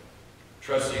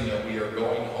 trusting that we are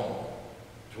going home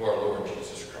to our Lord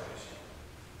Jesus Christ.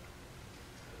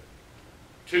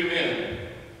 Two men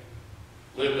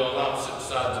lived on opposite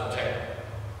sides of town.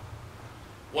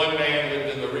 One man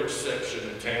lived in the rich section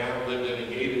of town, lived in a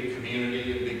gated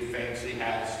community, a big fancy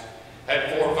house,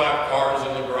 had 4 or 5 cars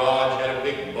in the garage, had a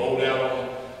big boat out on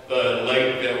the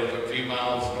lake that was a few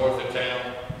miles north of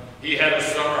town. He had a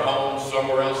summer home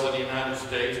somewhere else in the United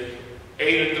States,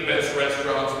 ate at the best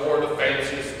restaurants, wore the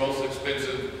fanciest, most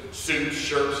expensive suits,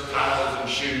 shirts, ties, and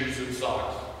shoes and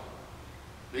socks.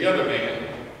 The other man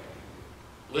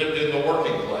lived in the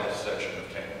working class section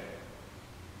of town.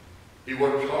 He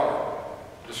worked hard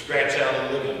to scratch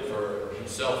out a living for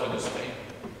himself and his family.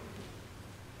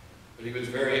 But he was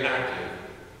very active,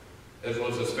 as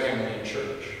was his family in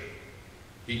church.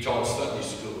 He taught Sunday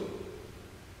school.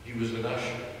 He was an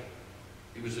usher.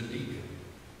 He was a deacon.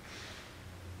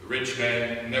 The rich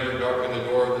man never darkened the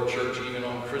door of the church even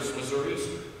on Christmas or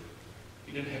Easter.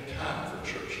 He didn't have time for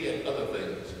church. He had other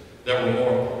things that were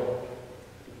more important.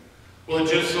 Well,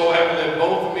 it just so happened that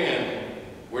both men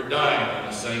were dying on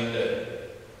the same day.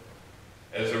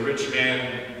 As the rich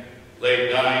man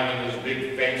lay dying in his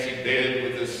big fancy bed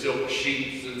with his silk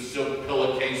sheets and silk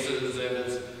pillowcases and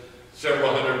his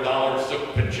several $100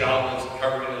 silk pajamas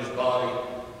covering his body,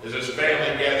 as his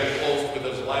family gathered close with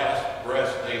his last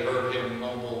breath, they heard him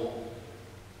mumble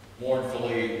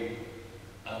mournfully,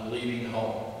 "I'm leaving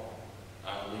home.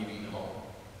 I'm leaving home."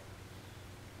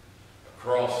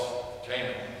 Across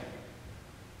town,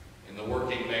 in the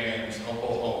working man's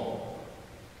humble home,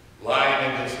 lying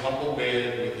in his humble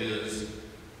bed with his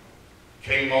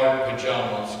Kmart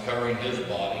pajamas covering his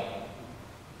body,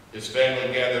 his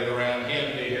family gathered around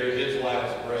him to hear his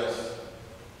last breath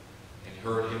and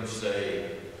heard him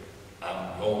say,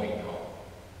 "I'm going home.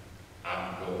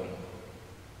 I'm going home."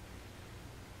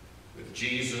 With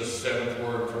Jesus' 7th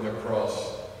word from the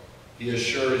cross, he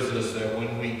assures us that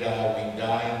when we die in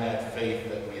that faith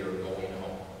that we are going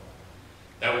home.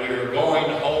 That we are going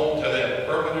home to that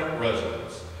permanent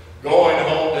residence, going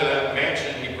home to that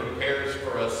mansion he prepares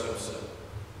for us himself.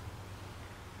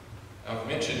 I've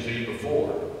mentioned to you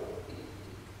before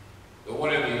that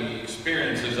one of the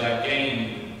experiences I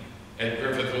gained at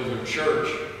Griffith Lutheran Church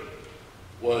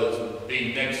was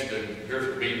being next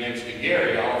to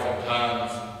Gary.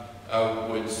 Oftentimes I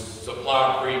would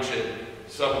supply preach at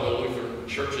some of the Lutheran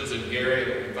churches in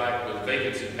Gary. In fact, was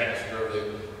vacancy pastor of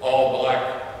the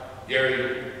all-black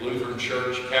Gary Lutheran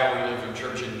Church, Calvary Lutheran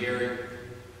Church in Gary.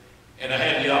 And I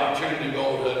had the opportunity to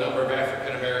go to a number of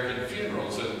African-American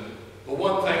funerals. And the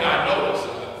one thing I noticed,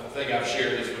 and I think I've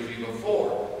shared this with you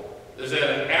before, is that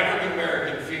an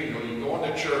African-American funeral, you go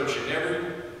into church and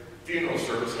every funeral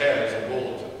service has a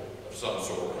bulletin of some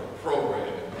sort, a program.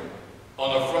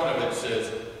 On the front of it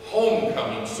says,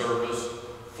 "Homecoming service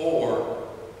for,"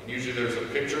 and usually there's a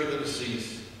picture of the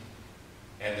deceased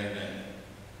and their name.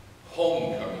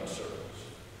 homecoming service.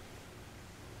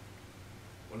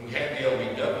 When we had the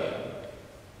LBW,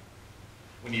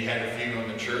 when you had a funeral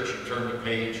in the church, you turned to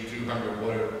page 200,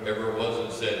 whatever it was,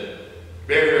 and said,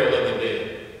 burial of the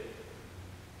dead.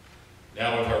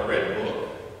 Now with our red book,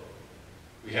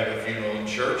 we have a funeral in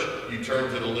church. You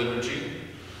turn to the liturgy,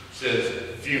 it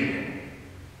says funeral.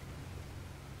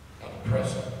 How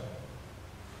depressing.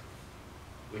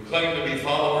 We claim to be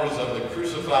followers of the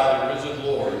crucified and risen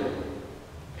Lord,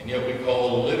 and yet we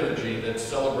call a liturgy that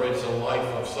celebrates the life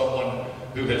of someone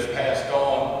who has passed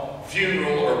on,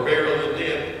 funeral or burial of the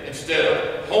dead, instead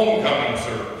of homecoming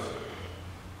service.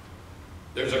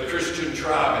 There's a Christian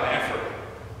tribe in Africa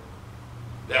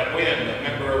that when a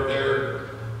member of their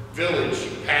village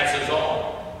passes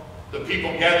on, the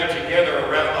people gather together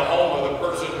around the home of the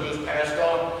person who has passed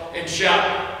on and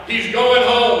shout, he's going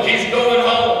home, he's going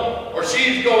home, or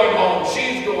she's going home,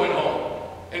 she's going home.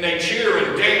 And they cheer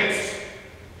and dance,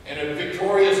 and a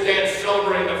victorious dance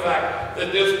celebrating the fact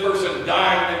that this person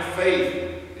dying in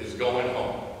faith is going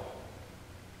home.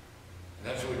 And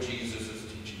that's what Jesus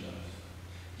is teaching us.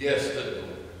 Yes, the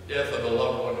death of a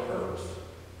loved one hurts.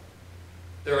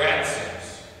 Their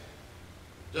absence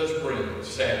does bring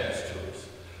sadness to us.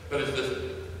 But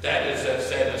that is that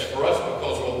sadness for us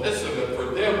because we'll miss them, but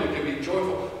for them we can be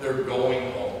joyful. They're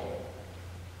going home.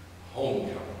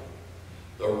 Homecoming.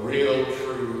 The real,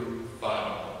 true,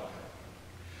 final homecoming.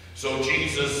 So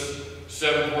Jesus,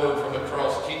 seventh word from the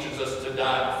cross, teaches us to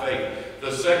die in faith.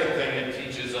 The second thing it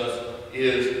teaches us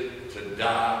is to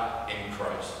die in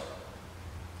Christ.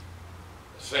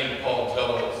 St. Paul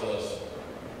tells us,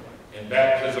 in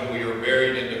baptism we are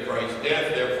buried into Christ's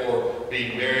death, therefore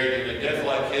being buried in a death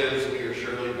like his, we are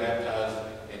surely baptized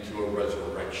into a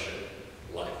resurrection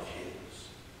like his.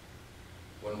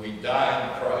 When we die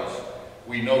in Christ,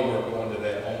 we know we're going to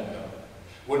that homecoming.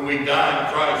 When we die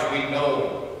in Christ, we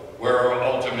know where our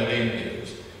ultimate end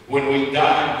is. When we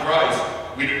die in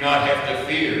Christ, we do not have to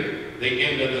fear the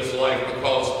end of this life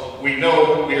because we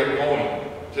know we are going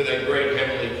to that great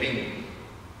heavenly kingdom.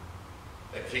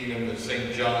 That kingdom that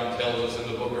St. John tells us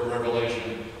in the book of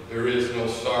Revelation, there is no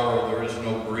sorrow, there is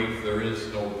no grief, there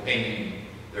is no pain,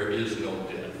 there is no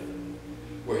death.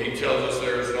 Where he tells us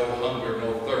there is no hunger,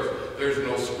 no thirst, there's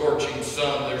no scorching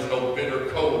sun, there's no bitter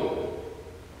cold.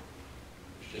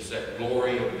 It's just that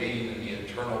glory of being in the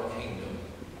eternal kingdom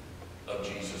of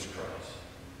Jesus Christ.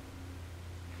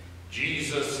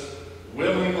 Jesus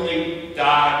willingly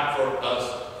died for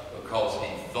us because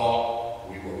he thought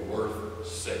we were worth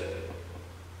saving.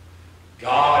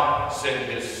 God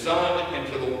sent his Son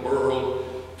into the world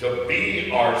to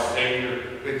be our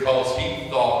Savior because he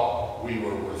thought we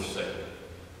were worth saving.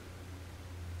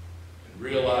 And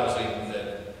realizing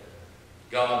that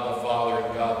God the Father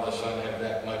and God the Son have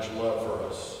that much love for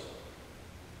us,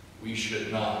 we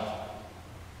should not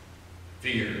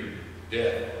fear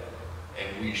death,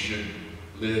 and we should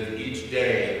live each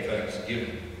day in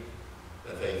thanksgiving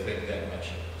that they think that much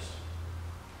of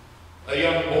us. A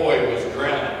young boy was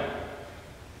drowning.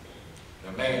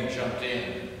 A man jumped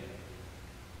in,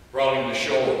 brought him to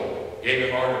shore, gave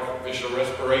him artificial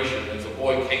respiration. As the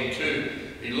boy came to,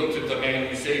 he looked at the man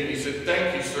who saved him. He said,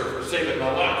 "Thank you, sir, for saving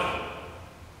my life."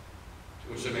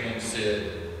 To which the man said,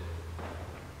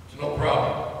 "It's no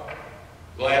problem.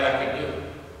 Glad I could do it."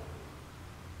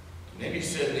 And then he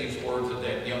said these words that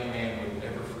that young man would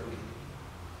never forget.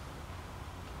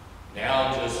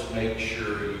 "Now just make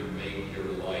sure you make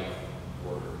your life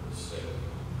worth saving."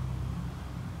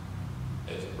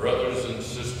 As brothers and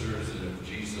sisters of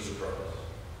Jesus Christ,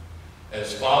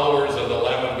 as followers of the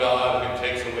Lamb of God who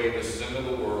takes away the sin of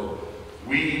the world,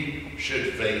 we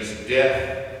should face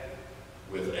death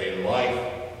with a life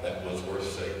that was worth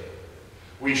saving.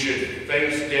 We should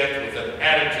face death with an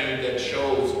attitude that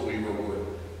shows we were worth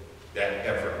that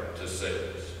effort to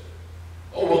save us.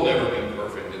 Oh, we'll never be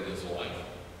perfect in this life.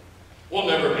 We'll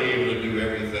never be able to do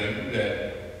everything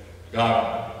that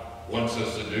God wants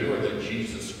us to do or that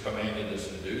Jesus commanded us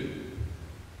to do.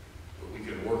 But we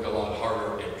could work a lot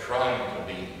harder at trying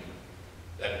to be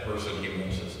that person he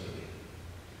wants us to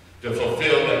be. To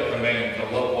fulfill that command,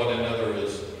 to love one another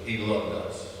as he loved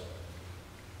us.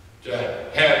 To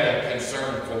have that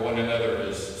concern for one another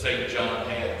as St. John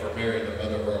had for Mary, the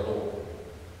mother of our Lord.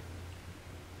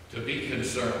 To be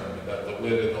concerned about the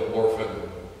widow, the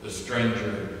orphan, the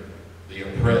stranger, the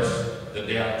oppressed, the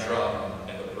downtrodden,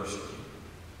 and the persecuted.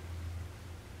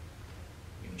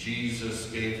 When Jesus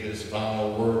gave his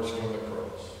final words from the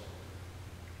cross,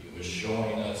 he was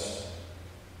showing us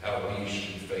how we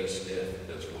should face death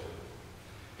as well.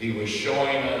 He was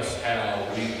showing us how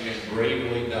we can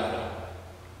bravely die,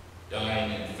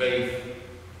 dying in faith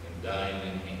and dying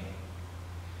in him.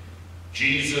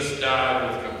 Jesus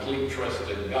died with complete trust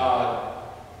in God.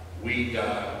 We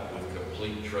die with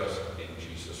complete trust in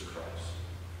Jesus Christ.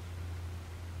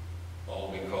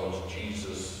 All because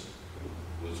Jesus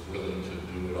was willing to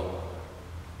do it all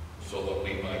so that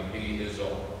we might be his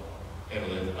own and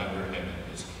live under him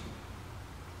in his kingdom.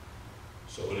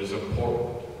 So it is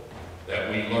important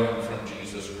that we learn from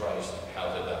Jesus Christ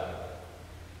how to die.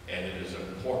 And it is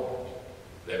important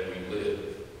that we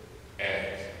live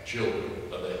as children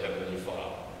of the Heavenly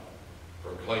Father,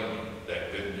 proclaiming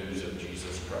that good news of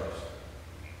Jesus Christ.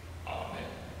 Amen.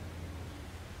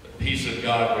 The peace of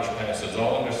God which passes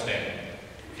all understanding,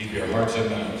 keep your hearts and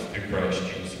minds through Christ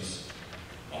Jesus.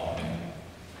 Amen.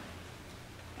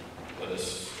 Let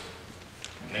us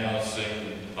now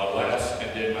sing Alas,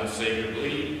 and Did My Savior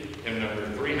Bleed, hymn number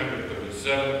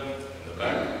 337 in the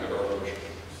back of our worship.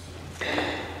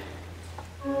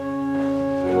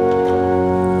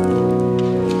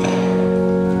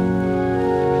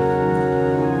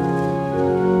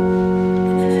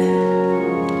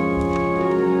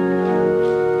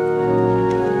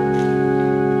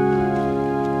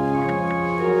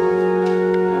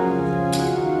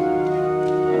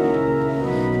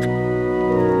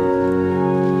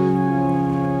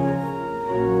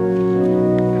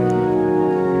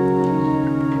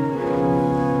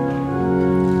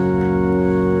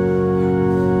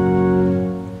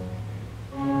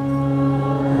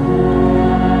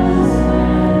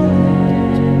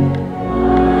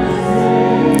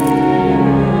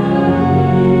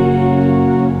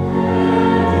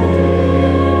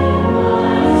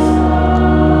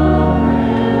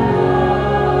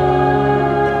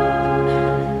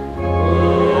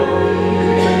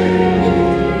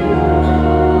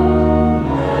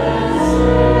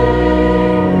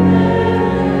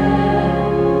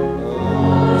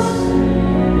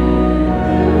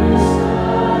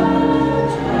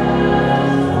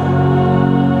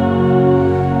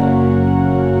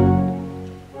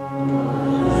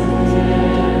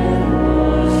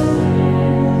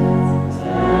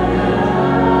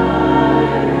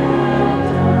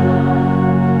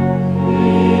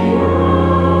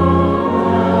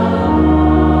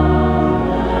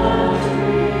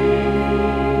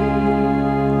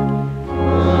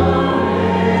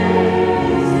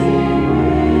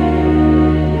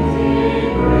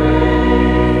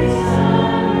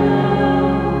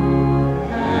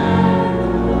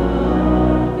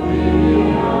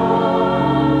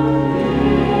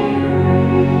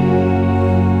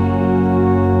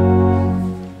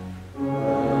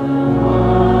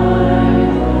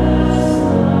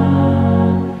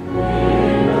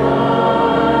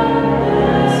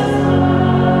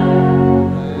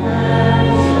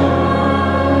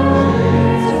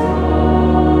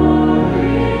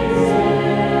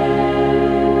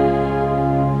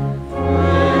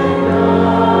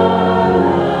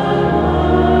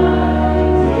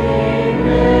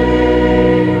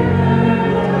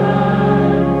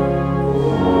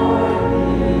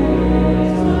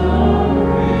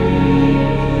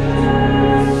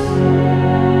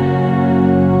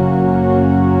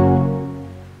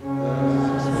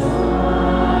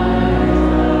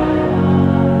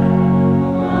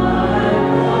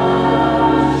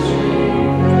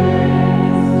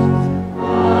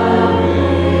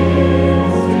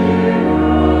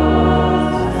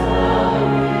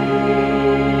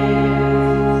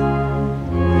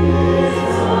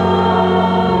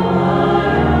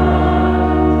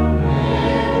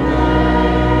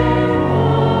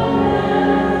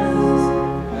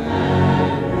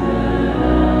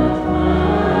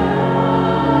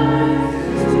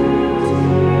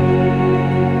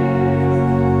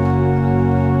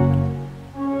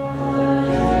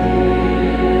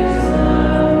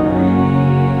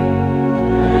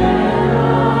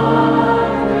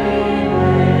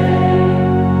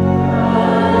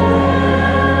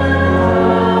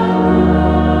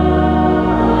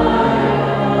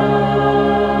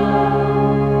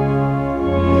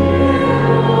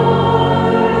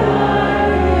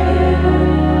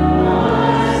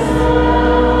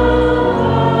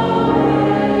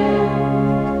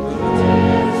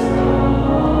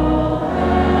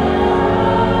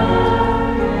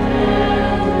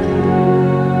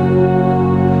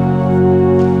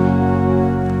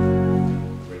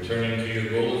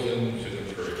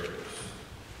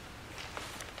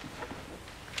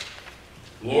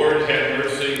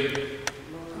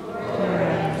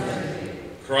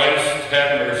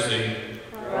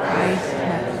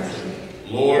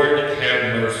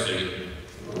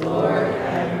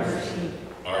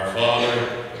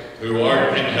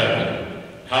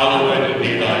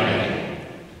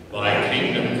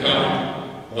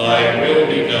 Thy will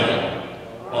be done,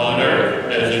 on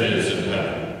earth as it is in heaven.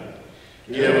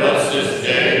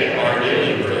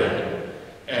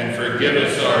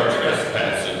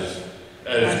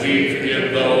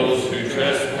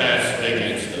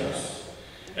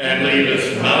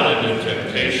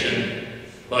 temptation,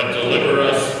 but deliver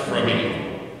us from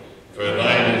evil. For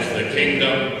thine is the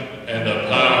kingdom, and the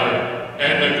power,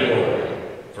 and the glory,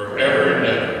 forever and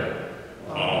ever.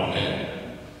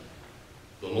 Amen.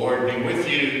 The Lord be with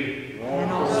you.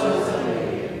 And also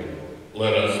with you.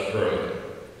 Let us pray.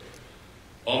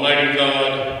 Almighty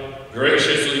God,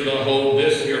 graciously behold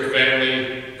this your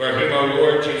family, for whom our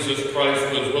Lord Jesus Christ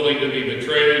was willing to be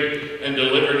betrayed and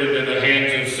delivered into the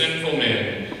hands of sinful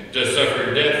men to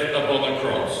suffer death upon the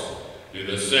cross. Through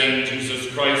the same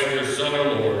Jesus Christ, your Son,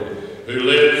 our Lord, who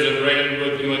lives and reigns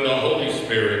with you in the Holy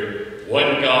Spirit,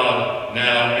 one God,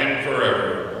 now and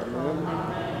forever.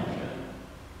 Amen.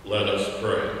 Let us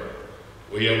pray.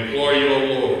 We implore you, O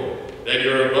Lord, that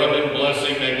your abundant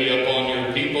blessing may be upon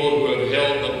your people who have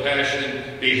beheld the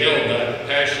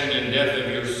passion and death of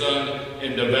your Son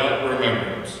in devout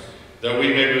remembrance, that we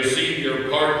may receive your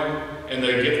pardon and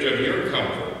the gift of your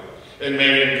comfort, and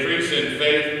may increase in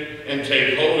faith and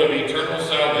take hold of eternal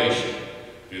salvation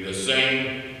through the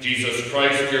same Jesus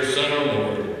Christ, your Son, our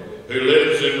Lord, who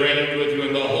lives and reigns with you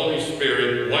in the Holy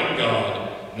Spirit, one God,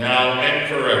 now and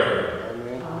forever.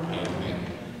 Amen.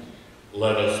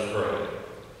 Let us pray.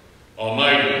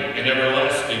 Almighty and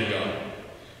everlasting God,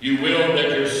 you willed that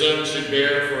your Son should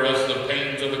bear for us the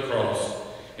pains of the cross,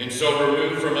 and so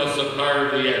remove from us the power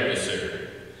of the adversary.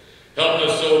 Help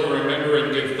us so to remember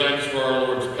and give thanks for our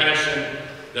Lord's passion,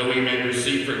 that we may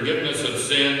receive forgiveness of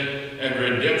sin and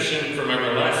redemption from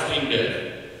everlasting death,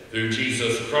 through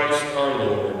Jesus Christ our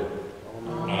Lord.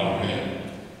 Amen.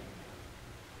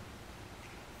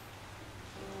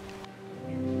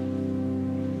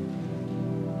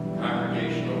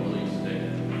 Congregational, please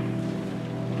stand.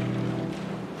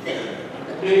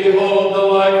 Behold the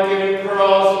life-giving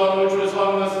cross on which was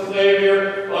hung the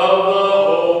Savior of the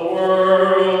whole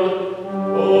world.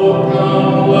 Oh,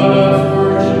 come, let us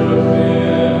worship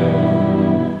him.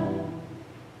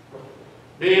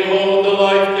 Behold the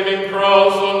life-giving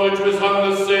cross on which was hung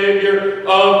the Savior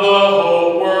of the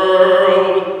whole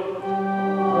world.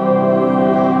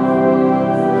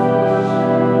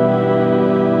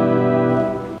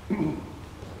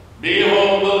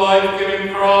 Behold the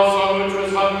life-giving cross on which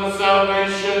was hung the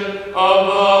salvation of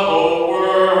the whole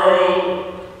world.